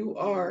who you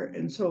are,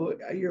 and so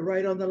you're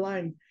right on the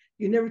line.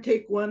 You never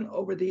take one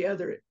over the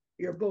other.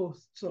 You're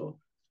both. So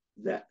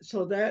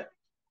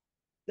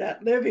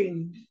that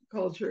living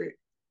culture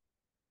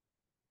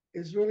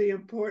is really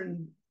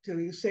important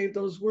to save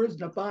those words,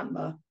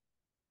 Napantla,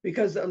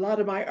 because a lot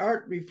of my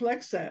art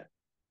reflects that,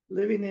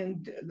 living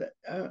in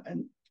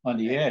on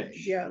the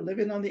edge. Yeah,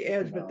 living on the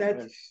edge,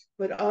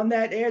 but on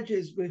that edge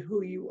is with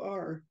who you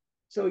are.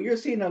 So you're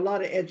seeing a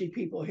lot of edgy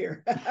people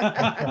here.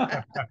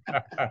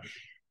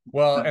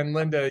 Well, and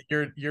Linda,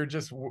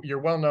 you're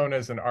well known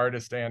as an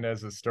artist and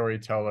as a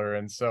storyteller,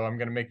 and so I'm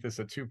going to make this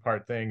a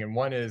two-part thing. And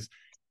one is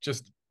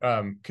just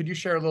could you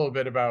share a little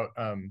bit about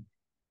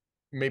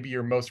maybe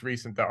your most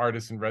recent, the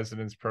Artist in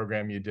Residence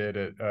program you did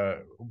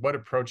at what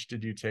approach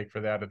did you take for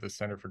that at the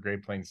Center for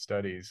Great Plains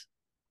Studies?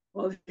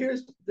 Well,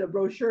 here's the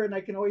brochure, and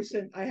I can always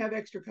send, I have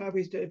extra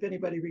copies to if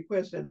anybody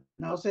requests it,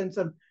 and I'll send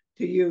some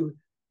to you.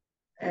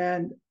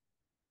 And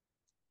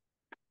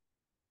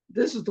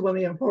this is one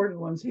of the important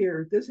ones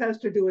here. This has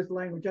to do with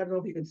language. I don't know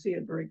if you can see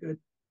it very good.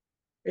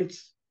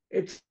 It's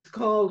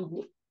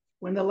called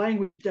When the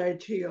Language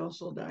Died, She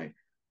Also Died.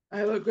 I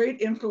have a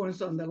great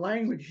influence on the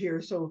language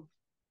here, so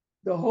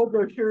the whole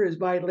brochure is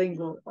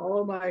bilingual. All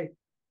of my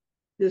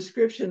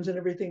descriptions and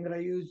everything that I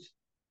use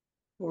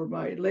for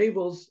my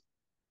labels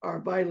are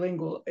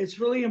bilingual. It's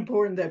really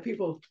important that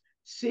people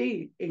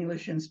see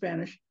English and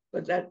Spanish,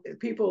 but that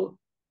people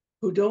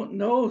who don't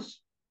know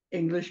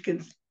English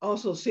can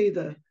also see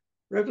the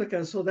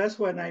replica. So that's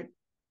when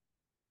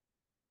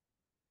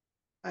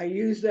I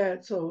use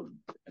that. So,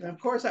 and of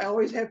course, I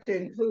always have to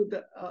include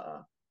the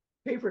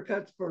paper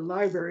cuts for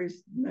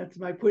libraries. And that's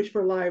my push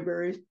for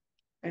libraries.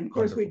 And of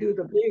course, wonderful. We do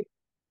the big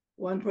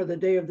one for the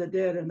Day of the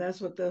Dead, and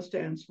that's what that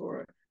stands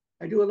for.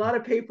 I do a lot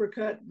of paper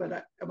cut,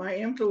 but my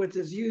influence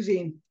is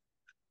using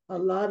a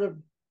lot of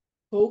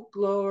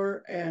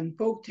folklore and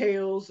folk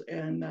tales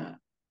and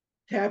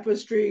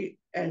tapestry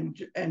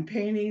and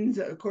paintings.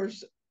 Of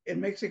course, in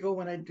Mexico,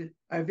 when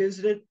I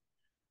visited,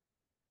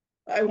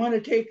 I want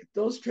to take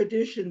those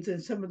traditions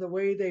and some of the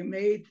way they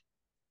made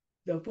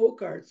the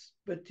folk arts,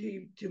 but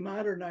to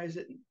modernize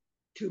it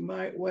to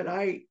what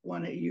I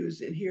want to use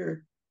in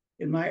here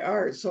in my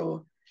art.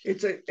 So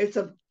it's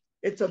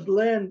a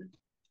blend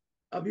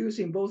of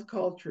using both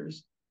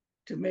cultures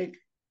to make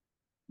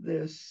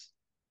this.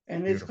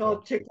 And it's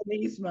called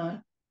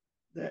Chicanismo.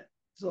 That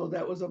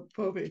was a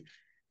poet,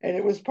 and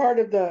it was part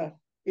of the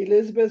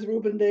Elizabeth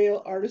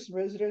Rubendale Artist in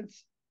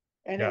Residence,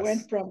 and yes. It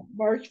went from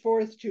March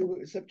 4th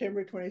to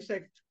September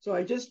 22nd. So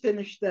I just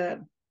finished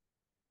that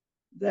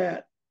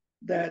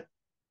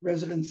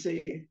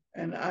residency,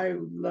 and I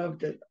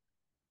loved it.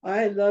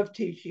 I love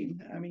teaching.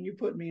 I mean, you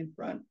put me in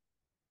front,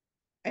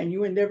 and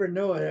you would never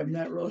know it. I'm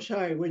not real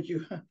shy, would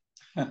you?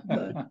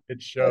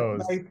 It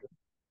shows.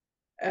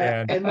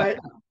 And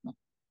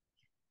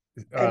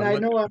I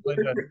know I'm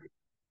Linda,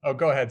 oh,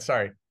 go ahead.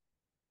 Sorry.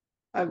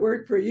 I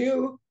worked for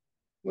you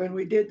when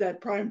we did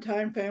that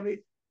primetime family.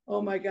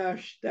 Oh my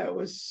gosh, that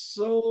was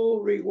so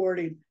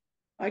rewarding.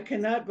 I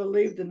cannot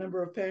believe the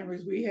number of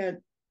families we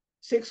had.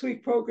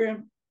 6-week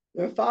program.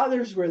 Their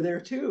fathers were there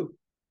too.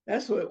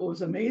 That's what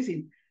was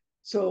amazing.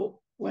 So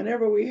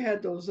whenever we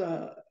had those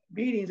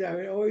meetings,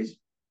 I always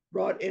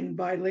brought in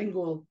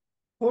bilingual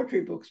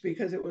poetry books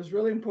because it was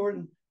really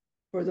important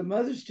for the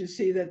mothers to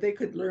see that they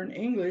could learn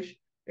English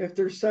if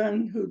their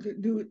son who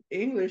knew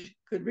English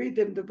could read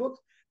them the books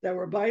that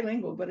were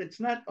bilingual. But it's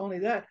not only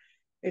that,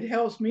 it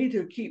helps me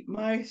to keep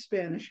my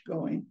Spanish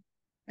going.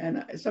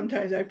 And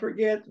sometimes I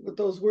forget what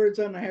those words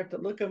are and I have to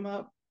look them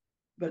up.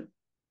 But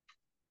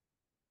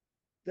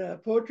the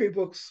poetry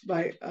books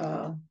by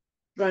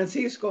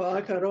Francisco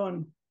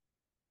Acaron,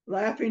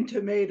 Laughing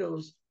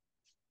Tomatoes,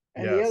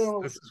 and the other Yes,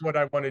 one. this is what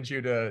I wanted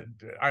you to.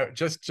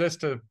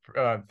 Just to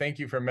thank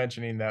you for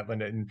mentioning that,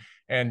 Linda.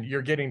 And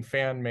you're getting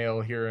fan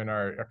mail here in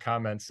our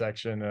comment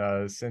section.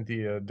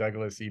 Cynthia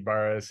Douglas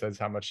Ibarra says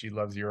how much she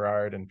loves your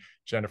art, and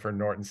Jennifer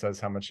Norton says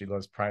how much she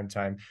loves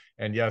Primetime.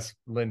 And yes,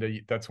 Linda,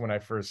 that's when I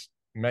first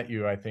met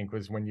you. I think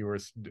was when you were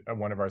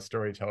one of our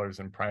storytellers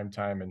in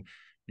Primetime, and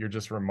you're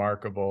just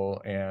remarkable.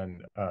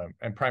 And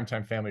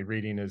Primetime Family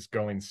Reading is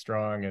going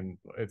strong, and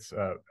it's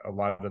a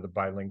lot of the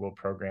bilingual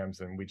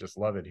programs, and we just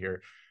love it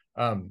here.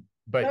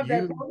 But Love you,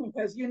 that program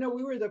because we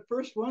were the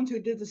first ones who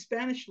did the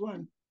Spanish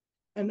one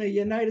in the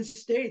United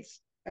States.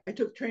 I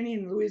took training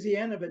in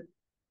Louisiana, but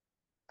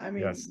I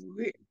mean, yes,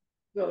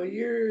 so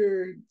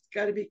you're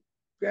got to be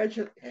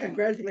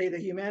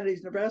congratulated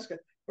Humanities Nebraska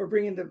for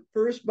bringing the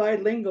first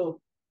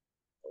bilingual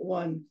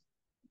one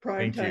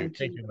prime time to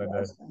thank you, Linda.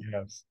 Nebraska.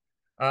 Yes.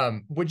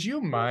 Would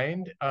you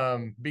mind,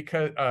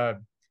 because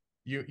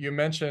you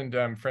mentioned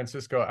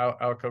Francisco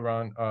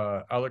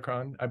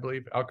Alarcon, I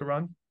believe,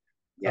 Alcaron.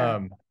 Yeah,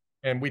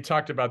 And we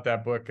talked about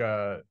that book,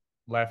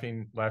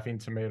 Laughing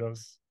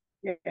Tomatoes.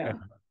 yeah, And,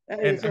 that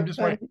and is I'm a just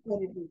funny,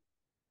 wondering, funny book.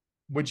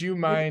 would you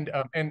mind,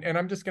 and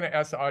I'm just going to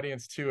ask the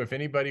audience too, if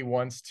anybody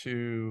wants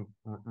to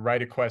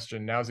write a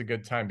question, now's a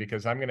good time,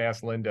 because I'm going to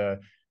ask Linda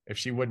if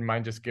she wouldn't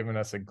mind just giving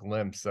us a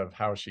glimpse of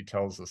how she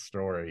tells the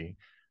story.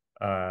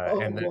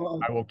 Oh And then boy.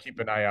 I will keep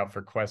an eye out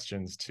for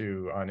questions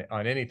too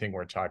on anything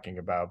we're talking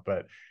about.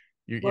 But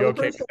you Well, the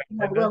okay first with thing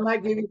that, I will Linda?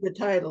 not give you the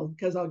title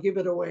because I'll give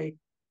it away,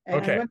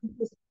 and Okay.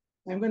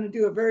 I'm going to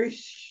do a very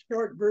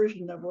short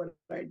version of what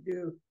I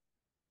do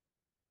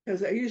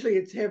because usually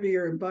it's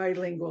heavier and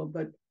bilingual.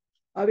 But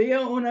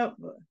había una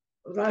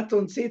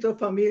ratoncito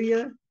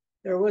familia.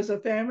 There was a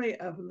family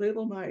of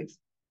little mice.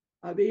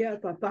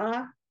 Había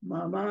papá,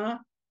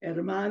 mamá,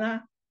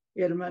 hermana,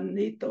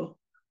 hermanito,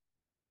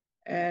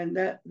 and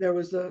that there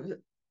was a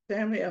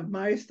family of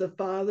mice: the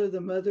father,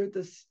 the mother,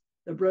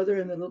 the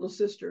brother, and the little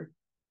sister.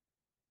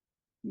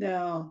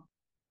 Now,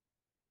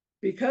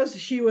 because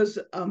she was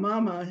a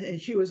mama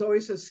and she was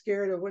always so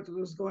scared of what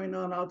was going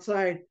on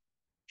outside,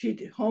 she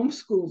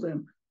homeschooled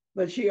them.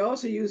 But she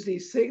also used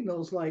these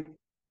signals like,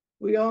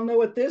 we all know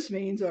what this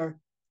means, or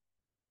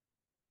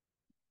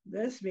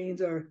this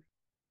means, or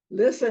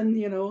listen,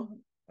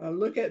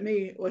 look at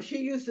me. Well, she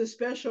used a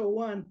special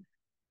one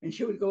and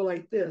she would go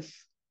like this.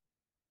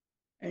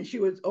 And she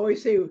would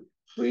always say,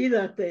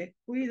 cuídate,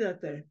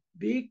 cuídate,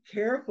 be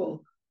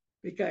careful,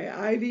 because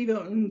hay vive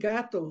un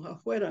gato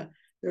afuera.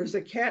 There's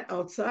a cat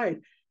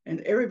outside, and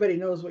everybody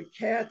knows what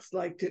cats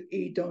like to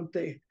eat, don't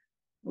they?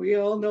 We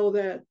all know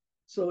that.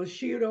 So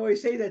she would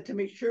always say that to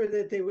make sure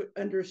that they would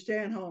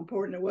understand how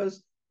important it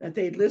was that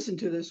they'd listen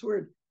to this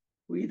word.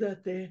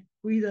 Cuídate,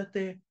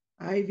 cuídate,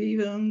 hay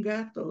vive un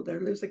gato.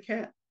 There lives a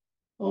cat.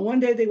 Well, one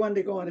day they wanted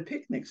to go on a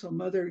picnic, so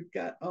mother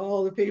got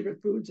all the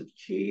favorite foods of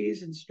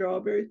cheese and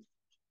strawberries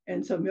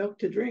and some milk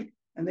to drink.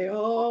 And they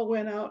all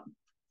went out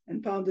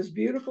and found this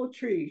beautiful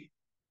tree.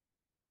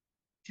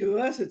 To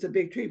us, it's a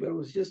big tree, but it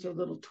was just a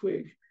little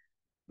twig.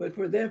 But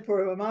for them,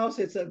 for a mouse,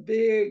 it's a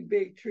big,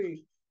 big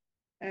tree.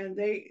 And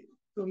they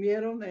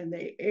comieron and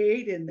they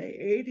ate and they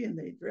ate and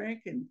they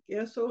drank and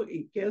queso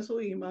y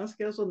más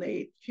queso. And they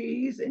ate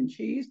cheese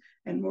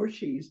and more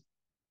cheese.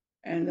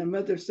 And the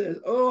mother says,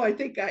 "Oh, I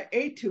think I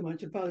ate too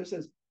much." And father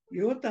says,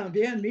 "Yo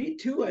también, me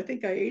too. I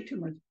think I ate too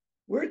much.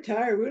 We're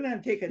tired. We're going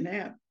to take a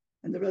nap."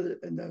 And the brother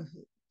and the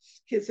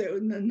kids say,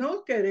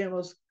 "No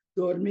queremos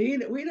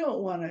dormir. We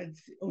don't want to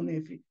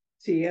una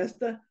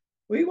siesta.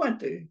 We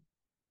want to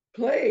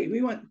play.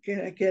 We want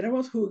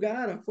queremos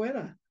jugar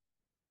afuera."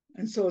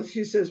 And so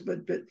she says,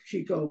 but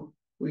she go,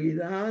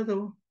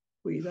 "Cuidado,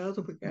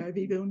 cuidado, porque ahí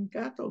vive un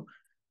gato."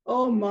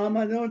 "Oh,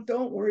 mama, no,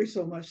 don't worry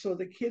so much." So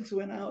the kids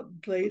went out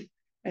and played,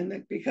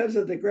 and because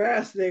of the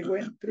grass, they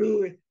went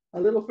through a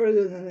little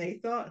further than they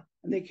thought,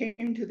 and they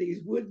came to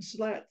these wood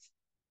slats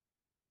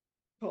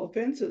called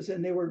fences,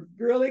 and they were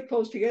really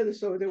close together,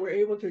 so they were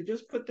able to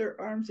just put their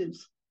arms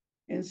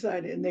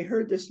inside, and they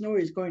heard this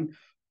noise going,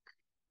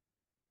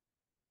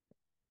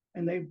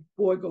 and the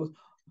boy goes,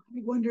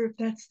 "I wonder if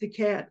that's the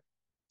cat."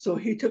 So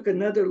he took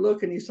another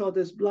look and he saw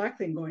this black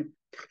thing going.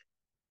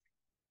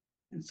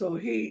 And so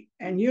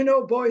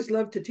boys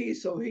love to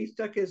tease. So he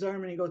stuck his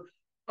arm and he goes,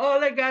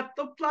 "Ole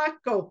gato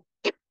flaco."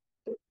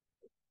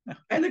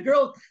 And And the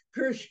girl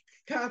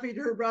copied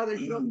her brother.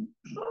 She goes, oh,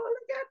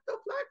 look at the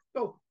flax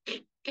go.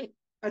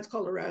 That's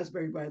called a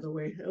raspberry, by the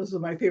way. Those are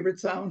my favorite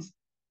sounds.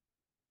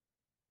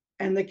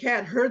 And the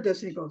cat heard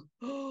this and he goes,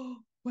 oh,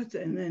 what's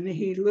that? And then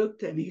he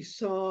looked and he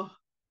saw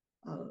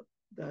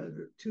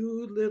the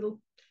two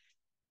little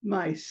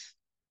mice.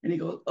 And he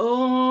goes,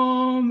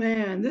 oh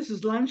man, this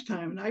is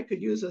lunchtime and I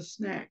could use a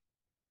snack.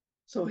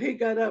 So he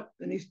got up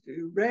and he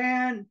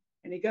ran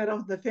and he got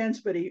off the fence,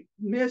 but he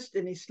missed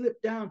and he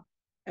slipped down.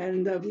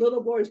 And the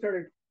little boy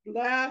started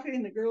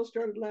laughing. The girls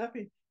started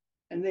laughing.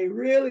 And they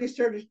really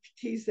started to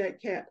tease that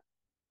cat.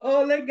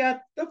 Oh, they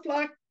got the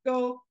flock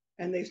go.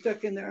 And they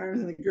stuck in their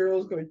arms and the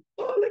girls going,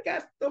 oh, look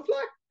at the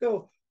flock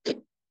go.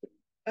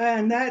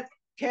 And that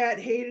cat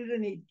hated it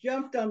and he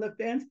jumped on the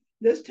fence.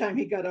 This time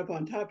he got up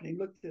on top and he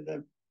looked at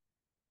them.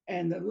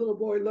 And the little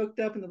boy looked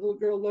up and the little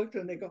girl looked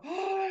and they go,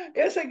 oh,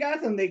 yes, I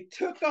got them. They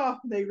took off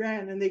and they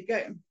ran and they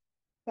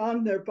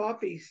found their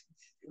poppies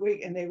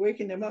and they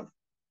waking them up.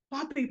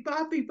 Poppy,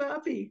 Poppy,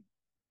 Poppy.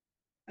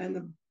 And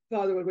the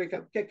father would wake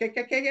up.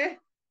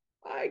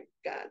 Ay,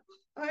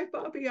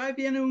 Poppy, ay,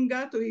 viene un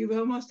gato y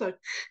vamos a.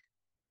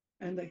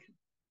 And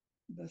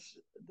the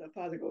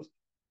father goes,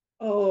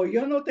 oh,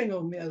 yo no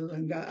tengo miedo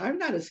en gato. I'm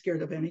not as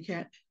scared of any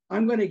cat.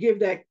 I'm going to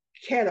give that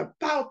cat a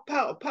pow,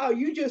 pow, pow.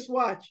 You just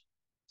watch.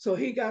 So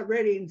he got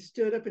ready and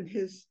stood up in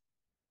his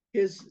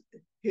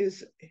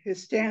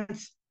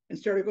stance and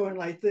started going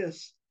like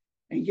this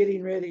and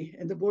getting ready.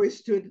 And the boy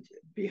stood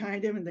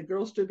behind him and the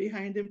girl stood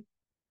behind him.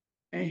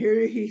 And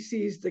here he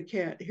sees the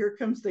cat. Here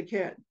comes the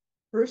cat.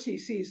 First he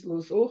sees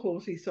los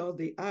ojos. He saw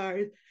the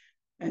eyes.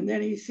 And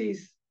then he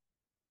sees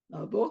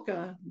la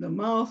boca, the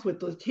mouth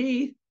with the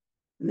teeth.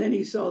 And then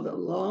he saw the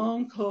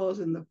long claws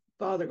and the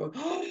father goes,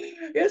 oh,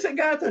 it's a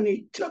gato. And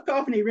he took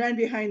off and he ran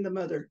behind the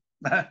mother.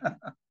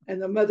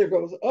 And the mother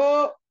goes,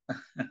 oh,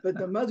 but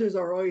the mothers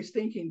are always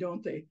thinking,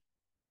 don't they?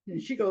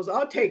 And she goes,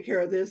 I'll take care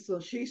of this. So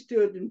she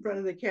stood in front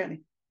of the cat and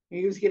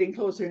he was getting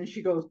closer and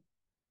she goes,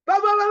 bow,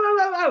 bow, bow, bow,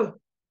 bow, bow.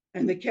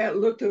 And the cat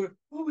looked at her,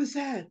 what was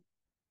that?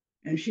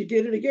 And she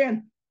did it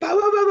again, bow,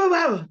 bow, bow, bow,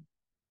 bow.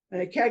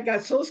 And the cat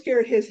got so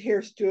scared, his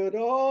hair stood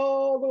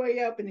all the way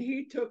up and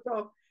he took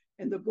off.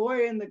 And the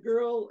boy and the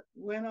girl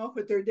went off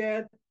with their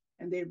dad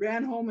and they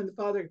ran home and the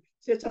father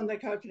sits on the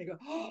couch and he goes,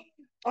 oh,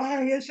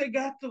 ay, ese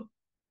gato.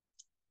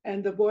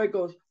 And the boy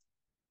goes,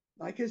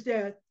 like his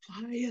dad,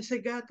 ay, ese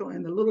gato.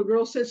 And the little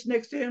girl sits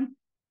next to him,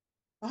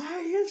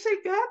 ay, ese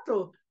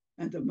gato.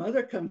 And the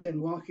mother comes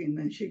in walking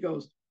and she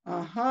goes,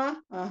 ya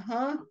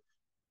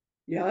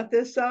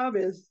te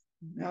sabes.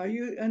 Now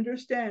you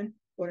understand.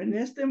 Por en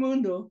este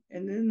mundo,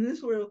 and in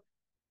this world,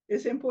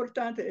 it's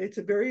importante. It's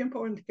very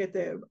important que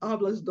te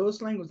hablas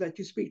dos languages, that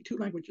you speak two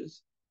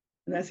languages.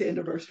 And that's the end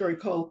of our story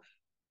called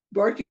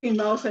Barking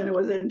Mouse, and it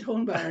was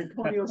intoned by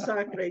Antonio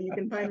Sacre. You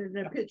can find it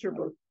in a picture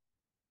book.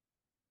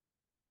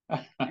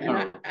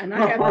 And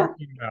I have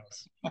Barking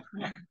Mouse.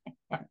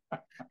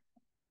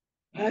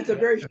 That's a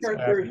very short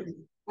version.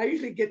 I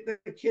usually get the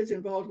kids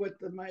involved with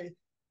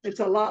it's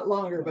a lot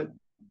longer, but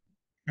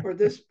for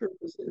this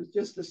purpose, it was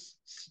just a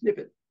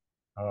snippet.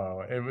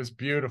 Oh, it was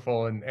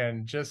beautiful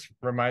and just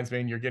reminds me,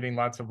 and you're getting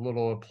lots of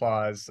little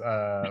applause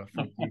from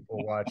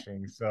people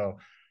watching. So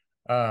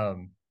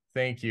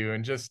thank you.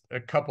 And just a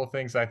couple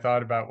things I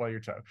thought about while you're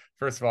talking.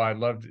 First of all, I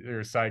loved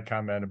your side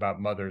comment about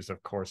mothers,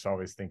 of course,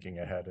 always thinking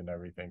ahead and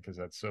everything, because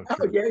that's so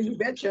true. Oh, yeah, you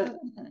betcha.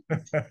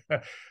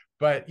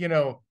 But, you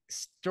know,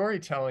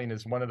 storytelling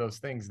is one of those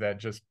things that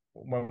just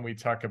when we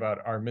talk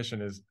about our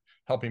mission is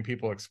helping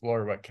people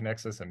explore what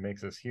connects us and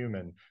makes us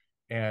human.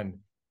 And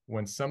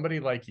when somebody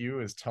like you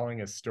is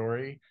telling a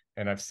story,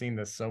 and I've seen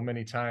this so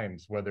many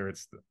times, whether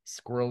it's the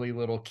squirrely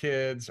little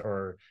kids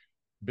or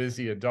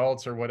busy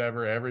adults or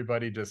whatever,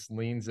 everybody just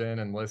leans in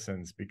and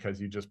listens because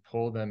you just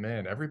pull them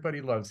in.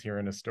 Everybody loves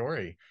hearing a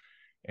story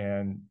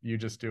and you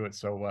just do it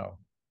so well.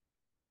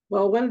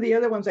 Well, one of the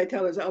other ones I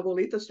tell is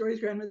abuelita stories,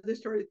 grandmother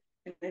stories.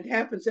 And it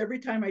happens every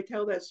time I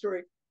tell that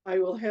story, I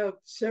will have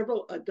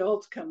several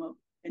adults come up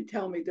and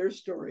tell me their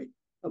story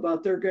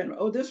about their grandma.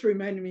 Oh, this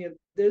reminded me of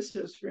this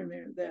reminded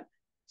me of that.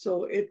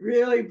 So it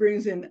really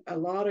brings in a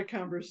lot of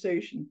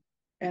conversation.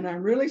 And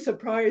I'm really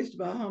surprised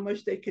about how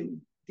much they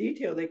can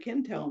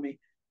tell me.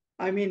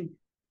 I mean,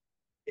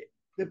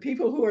 the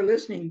people who are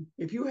listening,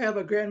 if you have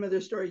a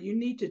grandmother story, you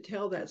need to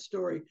tell that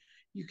story.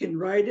 You can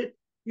write it.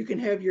 You can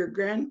have your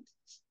grandson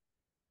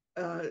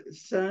or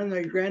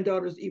your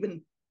granddaughters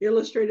even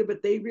illustrate it,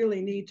 but they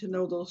really need to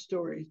know those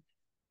stories.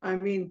 I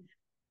mean,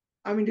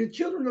 do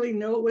children really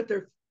know what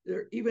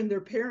even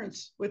their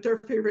parents, what their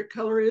favorite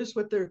color is,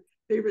 what their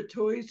favorite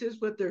toys is,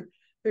 what their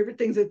favorite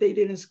things that they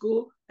did in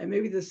school, and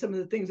maybe some of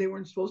the things they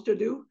weren't supposed to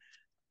do?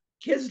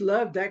 Kids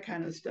love that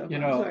kind of stuff. You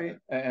know,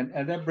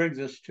 and that brings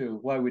us to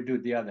why we do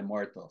Dia de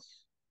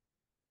Muertos.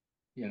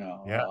 You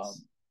know,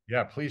 yes,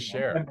 yeah, please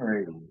share.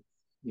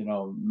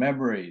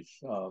 Memories,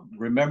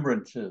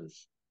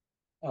 remembrances.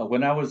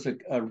 When I was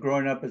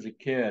growing up as a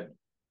kid,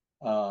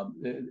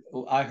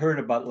 I heard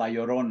about La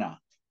Llorona,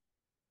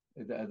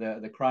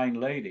 the crying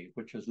lady,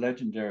 which was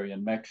legendary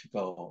in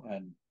Mexico,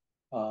 and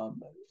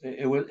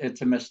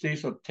It's a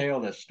mestizo tale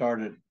that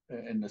started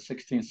in the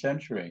 16th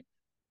century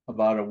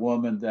about a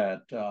woman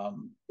that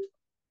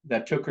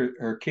took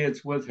her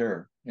kids with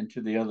her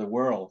into the other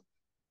world.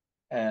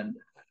 And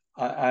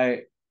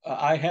I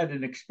had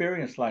an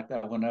experience like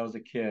that when I was a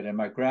kid, and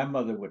my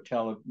grandmother would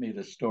tell me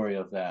the story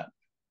of that.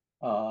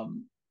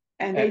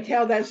 And they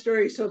tell that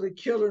story so the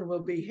children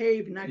will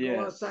behave, not yes,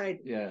 go outside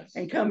yes,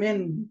 and come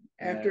in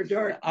after yes.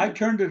 dark. I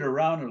turned it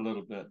around a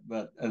little bit,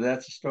 but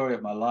that's the story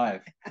of my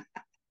life.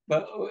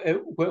 But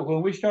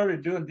when we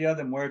started doing Dia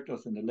de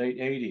Muertos in the late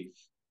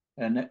 80s,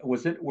 and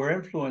we're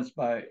influenced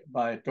by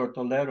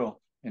Tortolero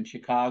in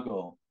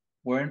Chicago.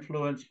 We're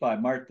influenced by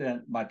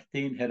Martin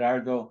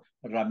Gerardo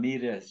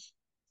Ramirez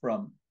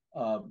from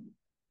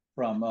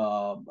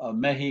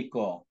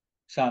Mexico,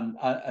 San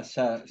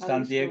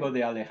Diego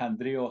de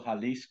Alejandro,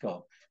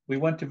 Jalisco. We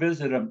went to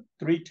visit him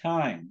 3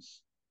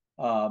 times.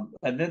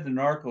 And then the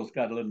narcos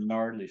got a little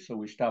gnarly, so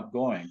we stopped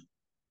going.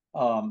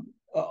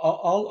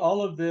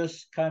 All of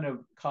this kind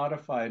of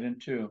codified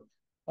into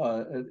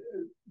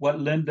what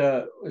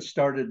Linda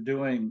started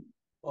doing,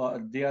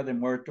 Dia de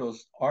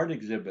Muertos art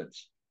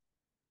exhibits,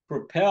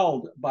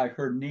 propelled by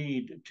her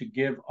need to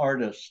give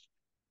artists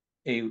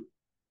a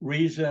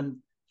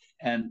reason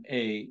and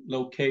a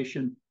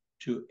location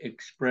to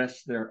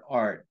express their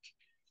art.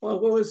 Well,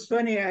 what was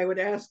funny, I would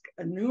ask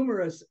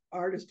numerous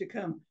artists to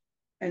come,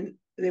 and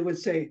they would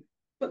say,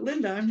 "But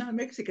Linda, I'm not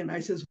Mexican."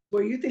 I says,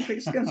 "Well, you think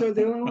Mexicans are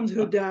the only ones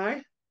who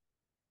die?"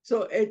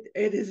 So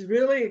it has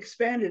really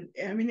expanded.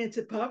 I mean, it's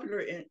popular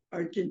in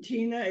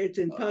Argentina. It's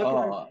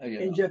popular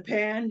in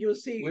Japan. You'll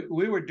see.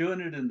 We were doing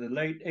it in the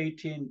late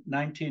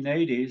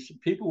 1980s.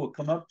 People will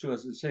come up to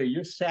us and say,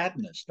 "You're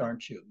Satanist,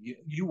 aren't you?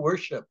 You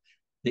worship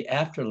the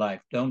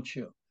afterlife, don't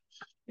you?"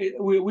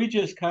 We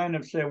just kind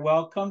of say,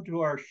 "Well, come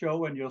to our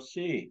show and you'll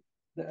see."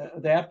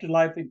 The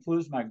afterlife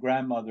includes my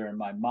grandmother and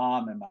my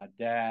mom and my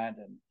dad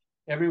and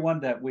everyone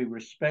that we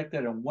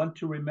respected and want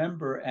to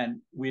remember, and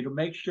we to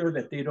make sure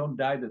that they don't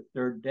die the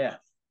third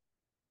death.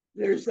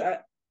 There's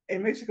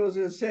in Mexico,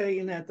 there's a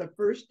saying that the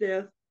first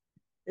death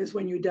is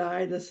when you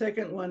die. The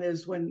second one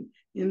is when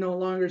you no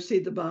longer see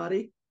the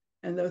body.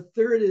 And the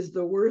third is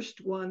the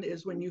worst one,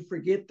 is when you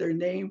forget their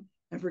name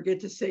and forget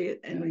to say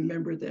it and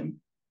remember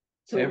them.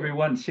 So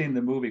everyone's seen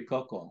the movie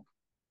Coco.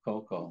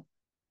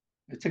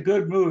 It's a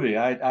good movie.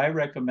 I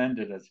recommend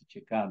it as a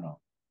Chicano.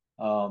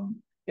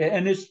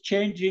 And it's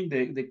changing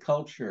the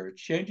culture.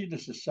 It's changing the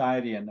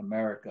society in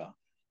America.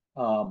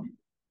 The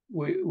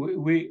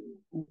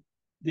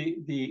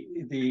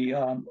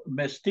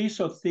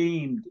mestizo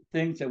themed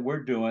things that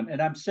we're doing,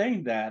 and I'm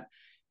saying that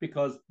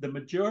because the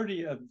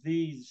majority of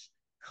these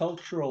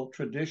cultural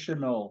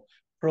traditional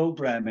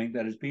programming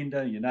that is being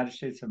done in the United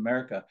States of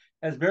America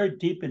has very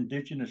deep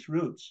indigenous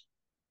roots.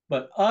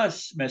 But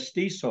us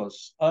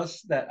mestizos,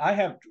 us that I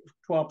have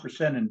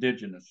 12%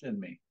 indigenous in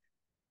me,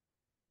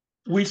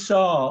 we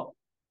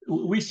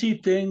see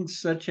things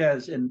such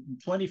as in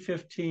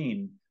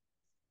 2015,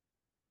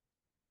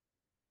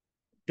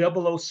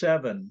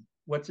 007,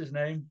 what's his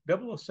name?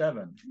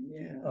 007.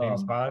 Yeah.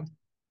 James Bond?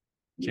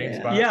 James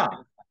Bond?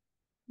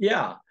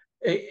 Yeah.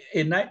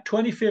 In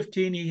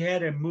 2015, he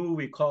had a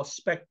movie called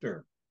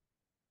Spectre.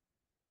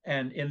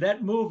 And in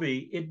that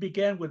movie, it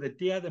began with a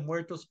Dia de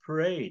Muertos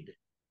parade.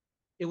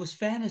 It was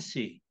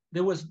fantasy.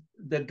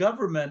 The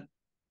government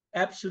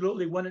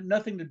absolutely wanted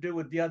nothing to do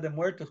with Dia de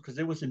Muertos because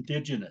it was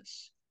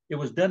indigenous. It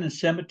was done in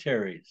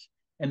cemeteries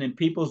and in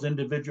people's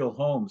individual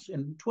homes.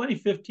 And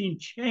 2015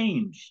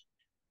 changed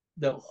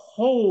the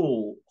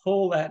whole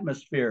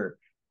atmosphere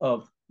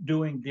of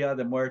doing Dia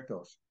de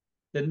Muertos.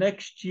 The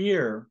next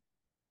year,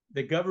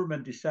 the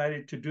government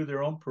decided to do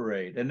their own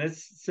parade. And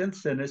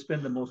since then, it's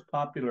been the most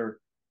popular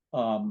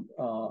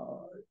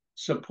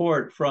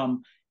support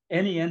from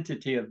any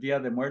entity of Dia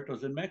de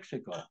Muertos in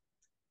Mexico.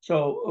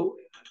 So,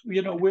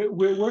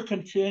 we're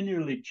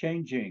continually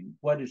changing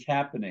what is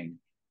happening.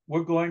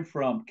 We're going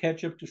from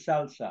ketchup to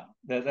salsa.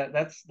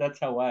 That's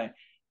how I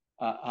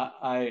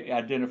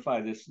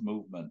identify this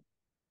movement.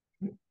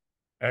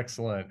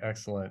 Excellent.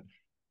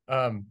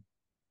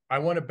 I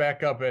want to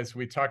back up as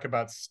we talk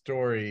about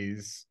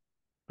stories.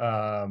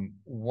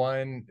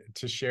 One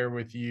to share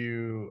with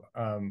you,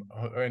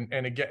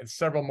 and again,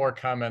 several more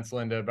comments,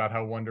 Linda, about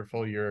how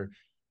wonderful your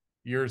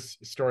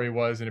story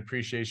was, and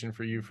appreciation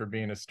for you for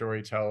being a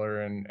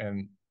storyteller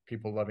and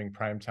people loving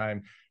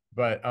primetime.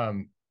 But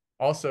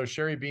also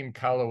Sherry Beam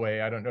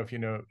Calloway, I don't know if you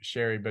know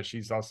Sherry, but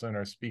she's also in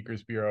our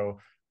Speakers Bureau,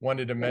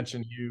 wanted to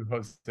mention you,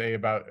 Jose,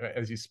 about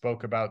as you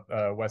spoke about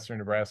Western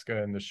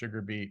Nebraska and the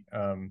sugar beet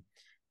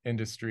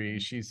industry.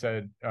 She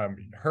said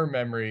her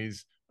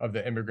memories of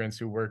the immigrants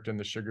who worked in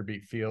the sugar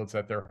beet fields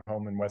at their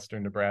home in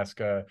Western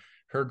Nebraska.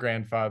 Her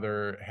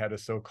grandfather had a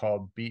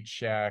so-called beet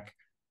shack,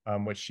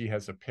 which she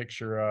has a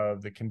picture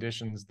of. The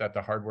conditions that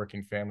the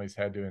hardworking families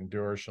had to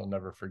endure, she'll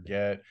never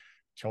forget.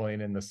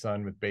 Toiling in the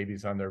sun with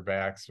babies on their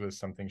backs was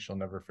something she'll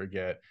never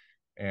forget,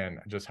 and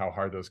just how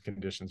hard those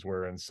conditions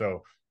were. And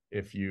so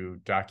if you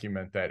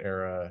document that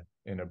era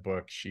in a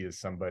book, she is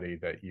somebody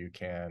that you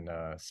can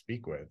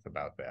speak with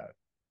about that.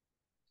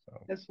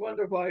 That's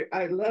wonderful.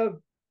 I love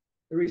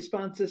the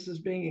response this is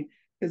being,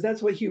 because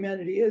that's what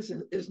humanity is,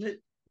 isn't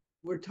it?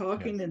 We're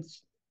talking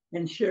Yes.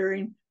 and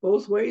sharing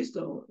both ways,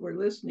 though. We're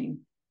listening.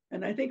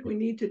 And I think we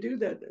need to do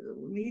that.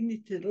 We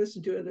need to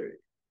listen to other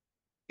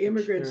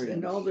immigrants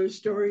and all their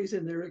stories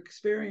and their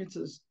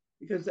experiences,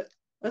 because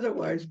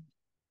otherwise,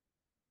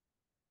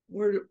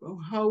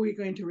 how are we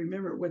going to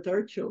remember it with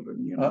our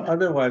children? You know.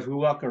 Otherwise, we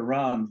walk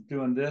around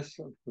doing this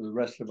for the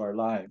rest of our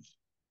lives.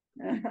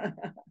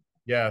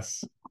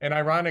 Yes. And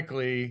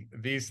ironically,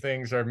 these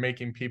things are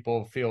making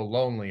people feel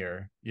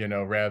lonelier,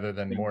 rather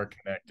than more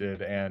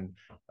connected. And,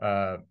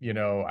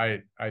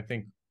 I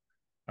think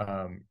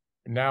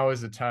now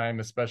is a time,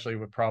 especially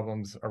with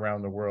problems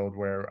around the world,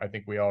 where I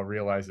think we all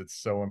realize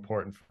it's so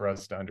important for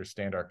us to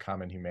understand our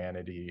common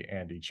humanity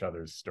and each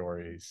other's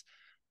stories.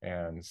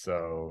 And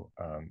so,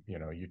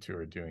 you two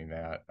are doing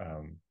that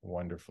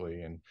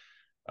wonderfully. And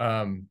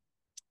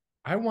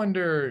I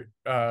wonder,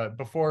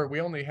 before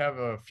we only have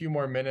a few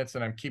more minutes,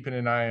 and I'm keeping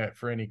an eye out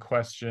for any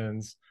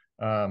questions.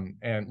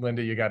 And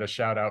Linda, you got a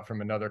shout out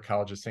from another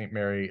College of St.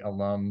 Mary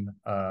alum,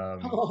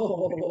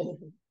 Oh,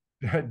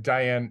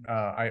 Diane,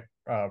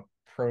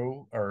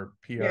 Pro or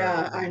PR.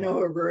 yeah, I know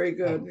her very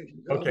good.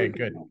 Okay,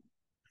 good.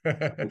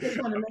 I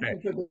just want to Okay.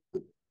 mention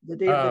for the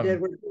Day of the Dead,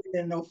 we're doing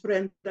an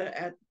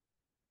ofrenda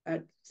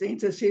at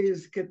St.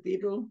 Cecilia's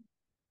Cathedral,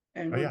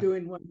 and we're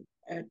doing one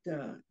at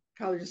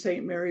College of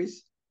St.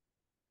 Mary's,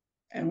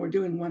 and we're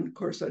doing one, of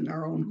course, in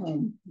our own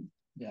home.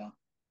 Yeah.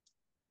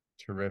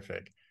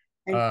 Terrific.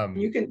 And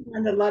you can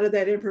find a lot of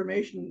that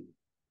information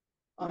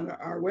on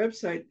our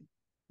website,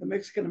 the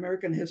Mexican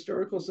American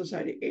Historical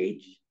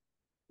Society,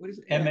 what is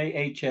it?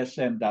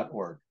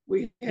 mahsm.org.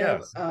 We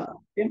have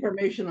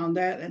information on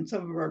that and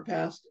some of our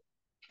past.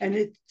 And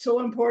it's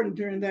so important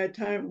during that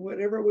time.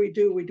 Whatever we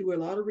do a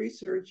lot of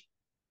research,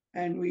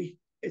 and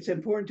it's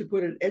important to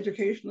put an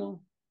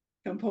educational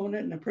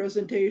component in the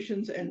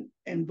presentations and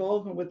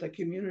involvement with the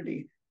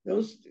community.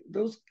 Those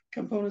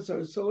components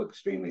are so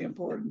extremely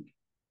important.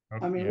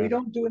 I mean, we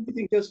don't do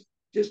anything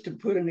just to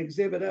put an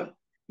exhibit up.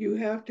 You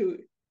have to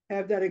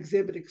have that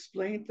exhibit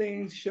explain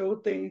things, show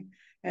things,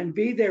 and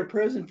be there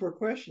present for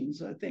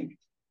questions, I think.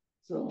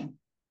 So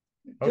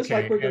just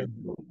like we're doing.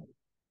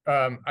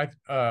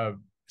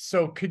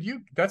 So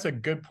that's a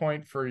good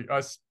point for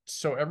us,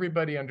 so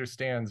everybody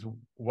understands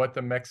what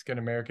the Mexican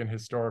American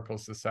Historical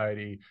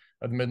Society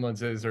of the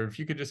Midlands is, or if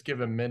you could just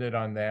give a minute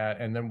on that,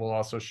 and then we'll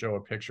also show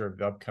a picture of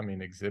the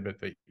upcoming exhibit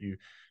that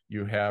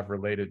you have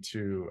related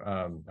to,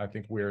 I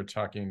think we were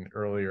talking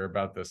earlier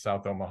about the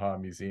South Omaha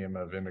Museum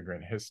of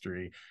Immigrant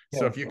History.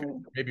 So if you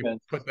could maybe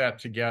put that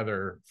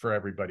together for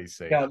everybody's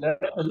sake. Yeah,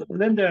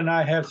 Linda and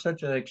I have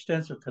such an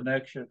extensive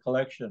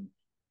collection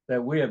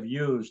that we have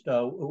used.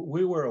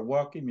 We were a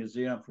walking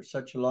museum for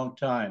such a long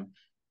time.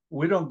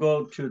 We don't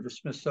go to the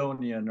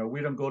Smithsonian, or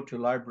we don't go to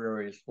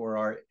libraries for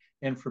our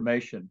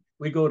information.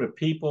 We go to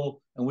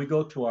people, and we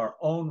go to our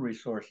own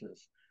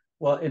resources.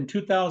 Well, in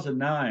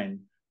 2009,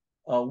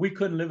 we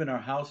couldn't live in our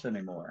house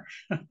anymore.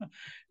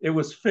 It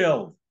was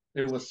filled,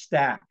 it was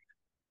stacked.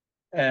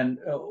 And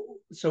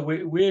so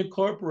we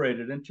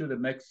incorporated into the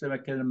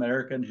Mexican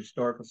American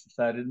Historical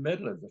Society of the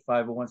Midlands, the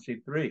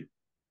 501c3.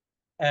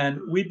 And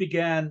we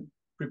began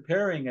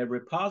preparing a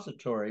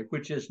repository,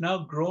 which has now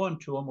grown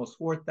to almost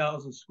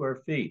 4,000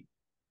 square feet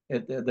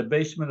at the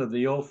basement of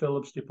the old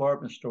Phillips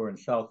department store in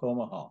South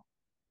Omaha.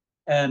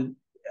 And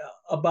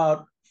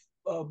about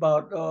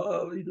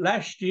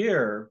last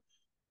year,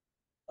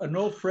 an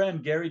old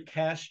friend, Gary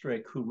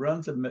Kastrick, who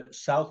runs a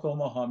South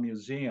Omaha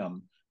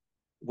museum,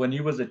 when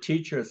he was a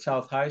teacher at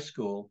South High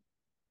School,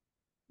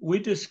 we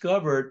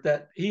discovered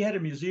that he had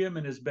a museum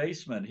in his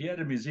basement. He had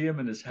a museum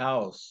in his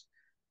house.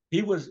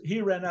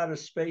 He ran out of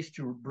space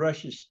to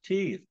brush his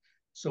teeth.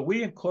 So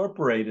we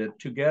incorporated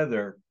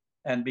together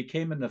and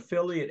became an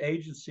affiliate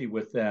agency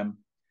with them.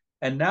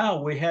 And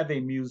now we have a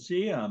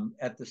museum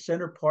at the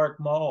Center Park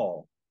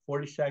Mall,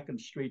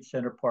 42nd Street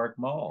Center Park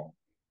Mall.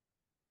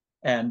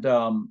 And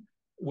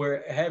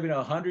we're having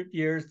 100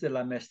 Years de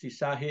la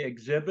Mestizaje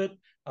exhibit,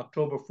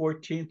 October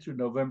 14th through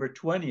November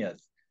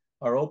 20th.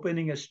 Our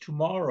opening is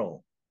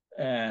tomorrow.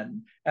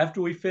 And after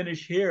we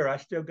finish here, I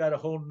still got a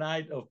whole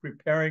night of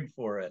preparing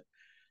for it.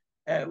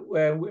 And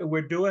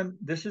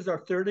this is our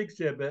third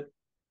exhibit.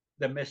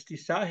 The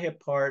Mestizaje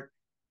part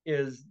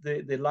is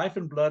the life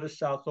and blood of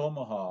South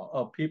Omaha,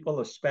 of people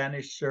of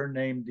Spanish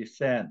surname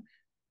descent,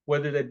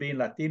 whether they be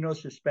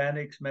Latinos,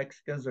 Hispanics,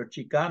 Mexicans, or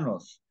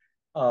Chicanos.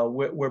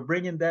 We're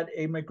bringing that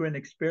immigrant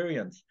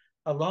experience,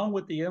 along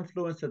with the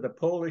influence of the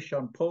Polish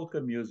on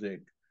polka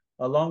music,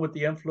 along with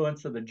the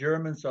influence of the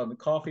Germans on the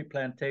coffee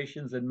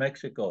plantations in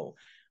Mexico.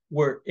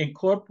 We're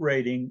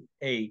incorporating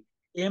an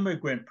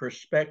immigrant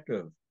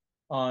perspective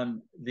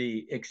on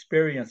the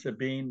experience of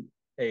being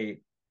a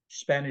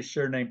Spanish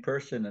surname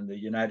person in the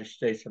United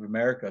States of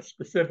America,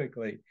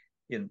 specifically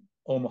in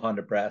Omaha,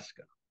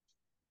 Nebraska.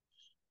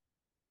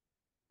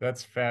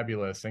 That's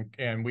fabulous.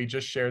 And we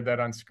just shared that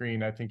on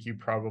screen. I think you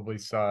probably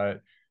saw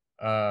it.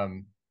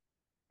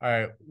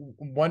 I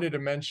wanted to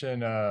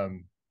mention,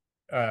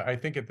 I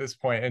think at this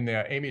point, and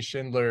Amy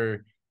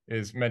Schindler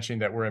is mentioning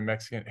that we're in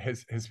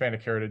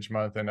Hispanic Heritage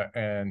Month,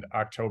 and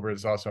October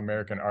is also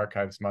American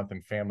Archives Month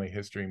and Family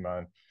History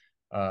Month.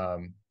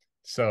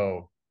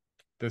 So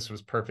this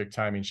was perfect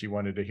timing. She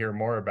wanted to hear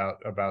more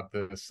about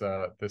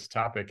this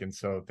topic, and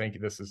so thank you.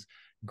 This is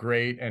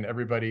great, and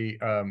everybody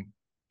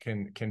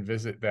can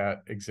visit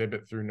that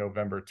exhibit through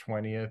November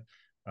 20th.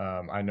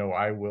 I know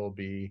I will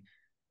be,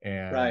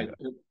 and Right.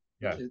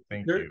 yeah,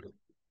 thank you.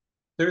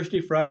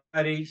 Thursday,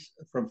 Fridays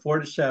from 4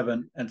 to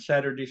 7, and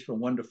Saturdays from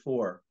 1 to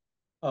 4.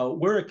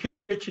 We're a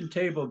kitchen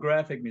table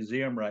graphic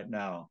museum right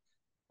now,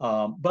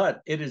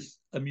 but it is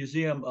a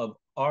museum of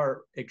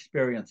our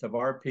experience, of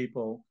our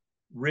people,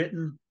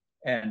 written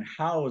and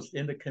housed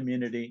in the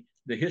community,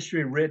 the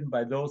history written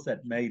by those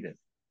that made it.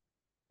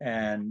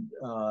 And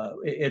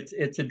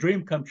it's a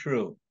dream come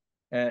true.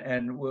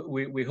 And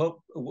we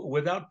hope,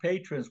 without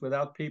patrons,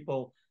 without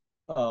people,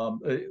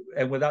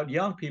 and without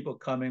young people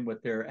coming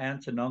with their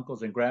aunts and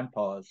uncles and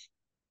grandpas,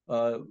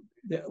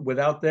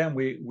 without them,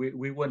 we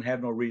wouldn't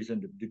have no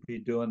reason to be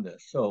doing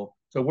this. So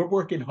we're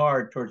working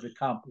hard towards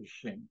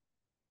accomplishing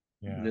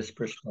this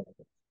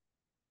perspective.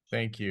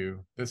 Thank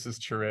you. This is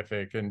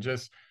terrific. And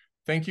just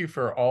thank you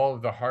for all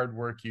of the hard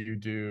work you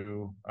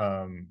do.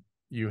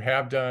 You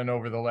have done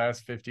over the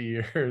last 50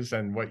 years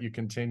and what you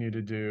continue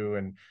to do.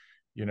 And,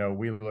 you know,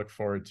 we look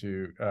forward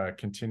to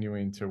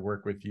continuing to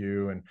work with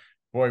you. And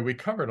boy, we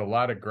covered a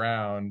lot of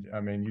ground.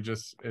 I mean,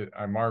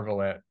 I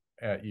marvel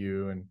at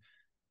you.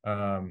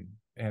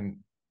 And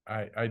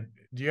I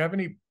do you have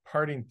any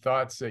parting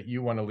thoughts that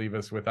you want to leave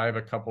us with? I have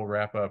a couple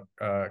wrap up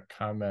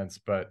comments,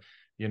 but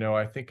you know,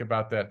 I think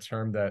about that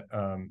term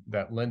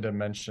that Linda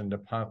mentioned,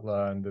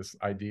 Apantla, and this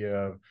idea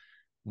of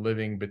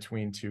living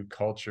between two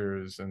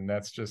cultures, and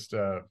that's just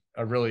a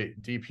really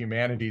deep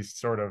humanities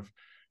sort of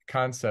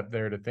concept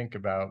there to think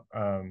about.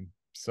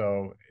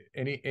 So,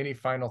 any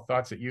final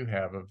thoughts that you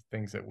have of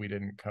things that we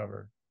didn't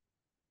cover?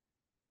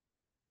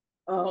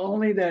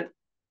 Only that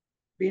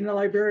being a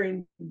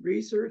librarian,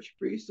 research,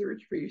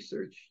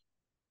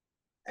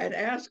 and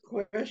ask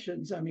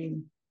questions. I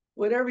mean,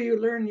 whatever you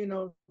learn, you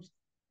know,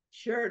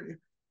 share it.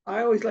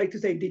 I always like to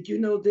say, did you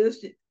know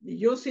this?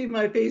 You'll see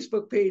my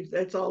Facebook page.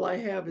 That's all I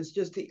have is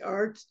just the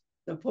arts,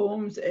 the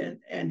poems,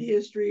 and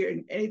history,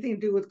 and anything to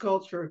do with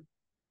culture.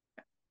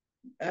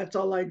 That's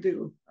all I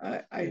do.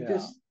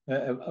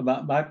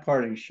 My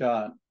parting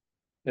shot.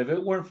 If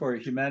it weren't for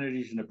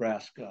Humanities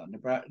Nebraska,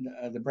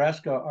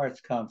 Nebraska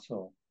Arts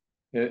Council,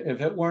 if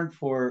it weren't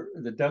for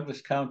the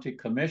Douglas County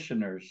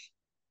Commissioners,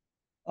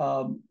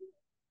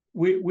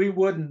 we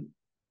wouldn't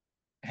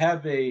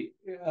have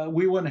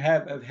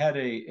had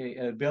a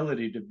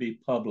ability to be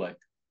public.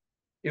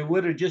 It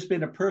would have just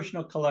been a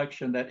personal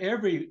collection that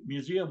every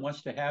museum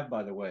wants to have,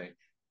 by the way.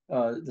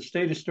 The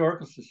State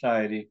Historical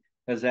Society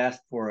has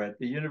asked for it.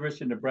 The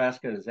University of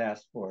Nebraska has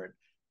asked for it.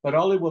 But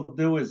all it will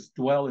do is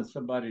dwell in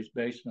somebody's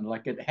basement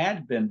like it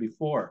had been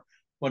before.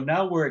 Well,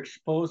 now we're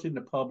exposing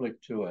the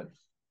public to it.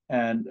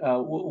 And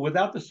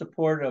without the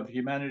support of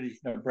Humanities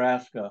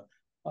Nebraska,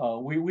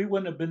 we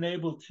wouldn't have been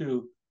able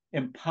to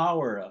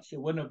empower us.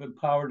 It wouldn't have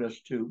empowered us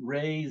to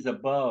raise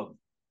above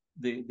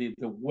the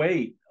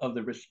weight of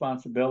the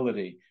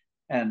responsibility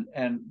and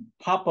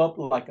pop up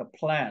like a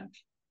plant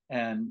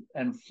and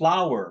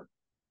flower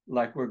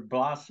like we're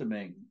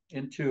blossoming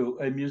into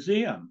a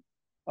museum.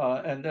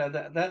 And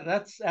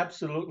that's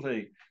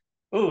absolutely,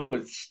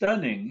 it's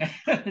stunning.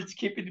 It's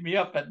keeping me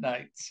up at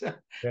night.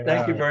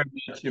 Thank you very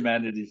much,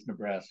 Humanities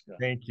Nebraska.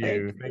 Thank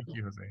you,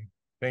 Jose.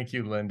 Thank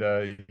you,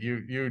 Linda.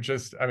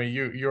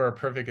 You're a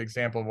perfect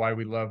example of why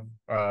we love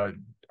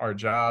our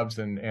jobs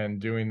and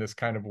doing this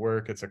kind of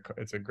work. It's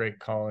a great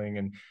calling,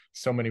 and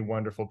so many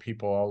wonderful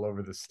people all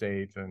over the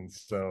state. And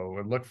so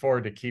I look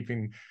forward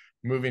to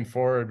moving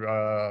forward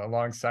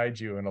alongside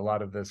you in a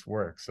lot of this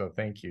work. So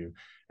thank you.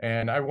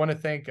 And I want to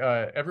thank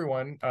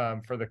everyone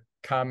for the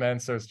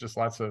comments. There's just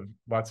lots of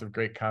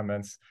great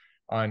comments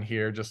on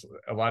here. Just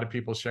a lot of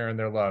people sharing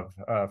their love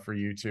for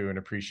you too, and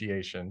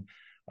appreciation.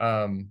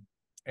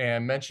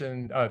 And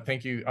mention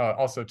thank you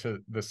also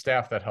to the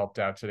staff that helped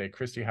out today.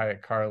 Christy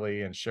Hyatt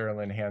Carley and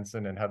Sherilyn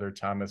Hansen and Heather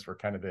Thomas were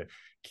kind of the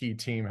key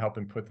team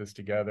helping put this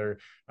together.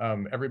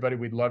 Everybody,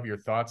 we'd love your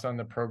thoughts on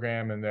the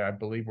program, and I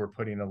believe we're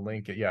putting a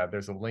link.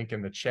 There's a link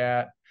in the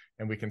chat,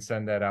 and we can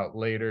send that out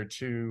later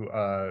too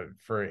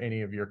for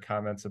any of your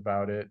comments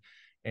about it.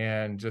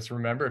 And just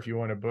remember, if you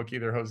want to book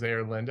either Jose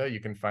or Linda, you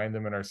can find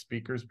them in our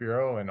speakers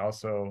bureau, and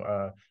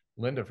also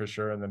Linda for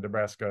sure in the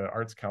Nebraska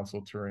Arts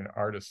Council touring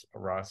artist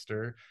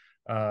roster.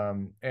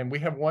 And we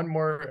have one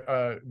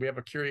more, we have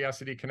a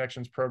Curiosity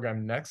Connections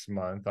program next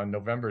month on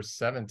November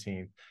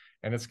 17th,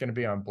 and it's going to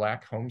be on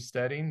Black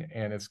homesteading,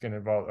 and it's going to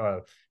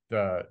involve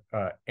the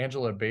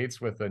Angela Bates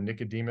with the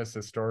Nicodemus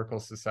Historical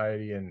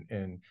Society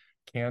in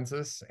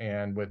Kansas,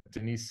 and with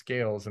Denise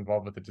Scales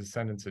involved with the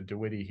descendants of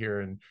DeWitt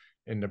here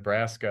in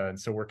Nebraska. And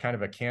so we're kind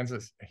of a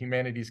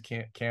Humanities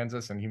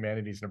Kansas and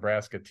Humanities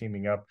Nebraska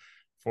teaming up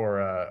for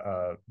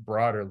a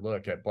broader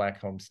look at Black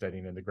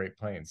homesteading in the Great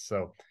Plains.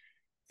 So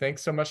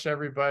Thanks so much to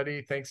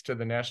everybody. Thanks to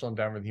the National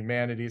Endowment of the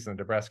Humanities and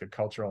the Nebraska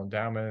Cultural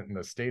Endowment and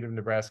the state of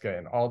Nebraska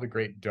and all the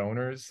great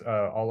donors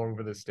all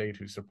over the state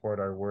who support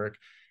our work.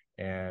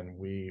 And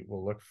we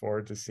will look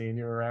forward to seeing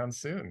you around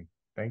soon.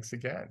 Thanks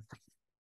again.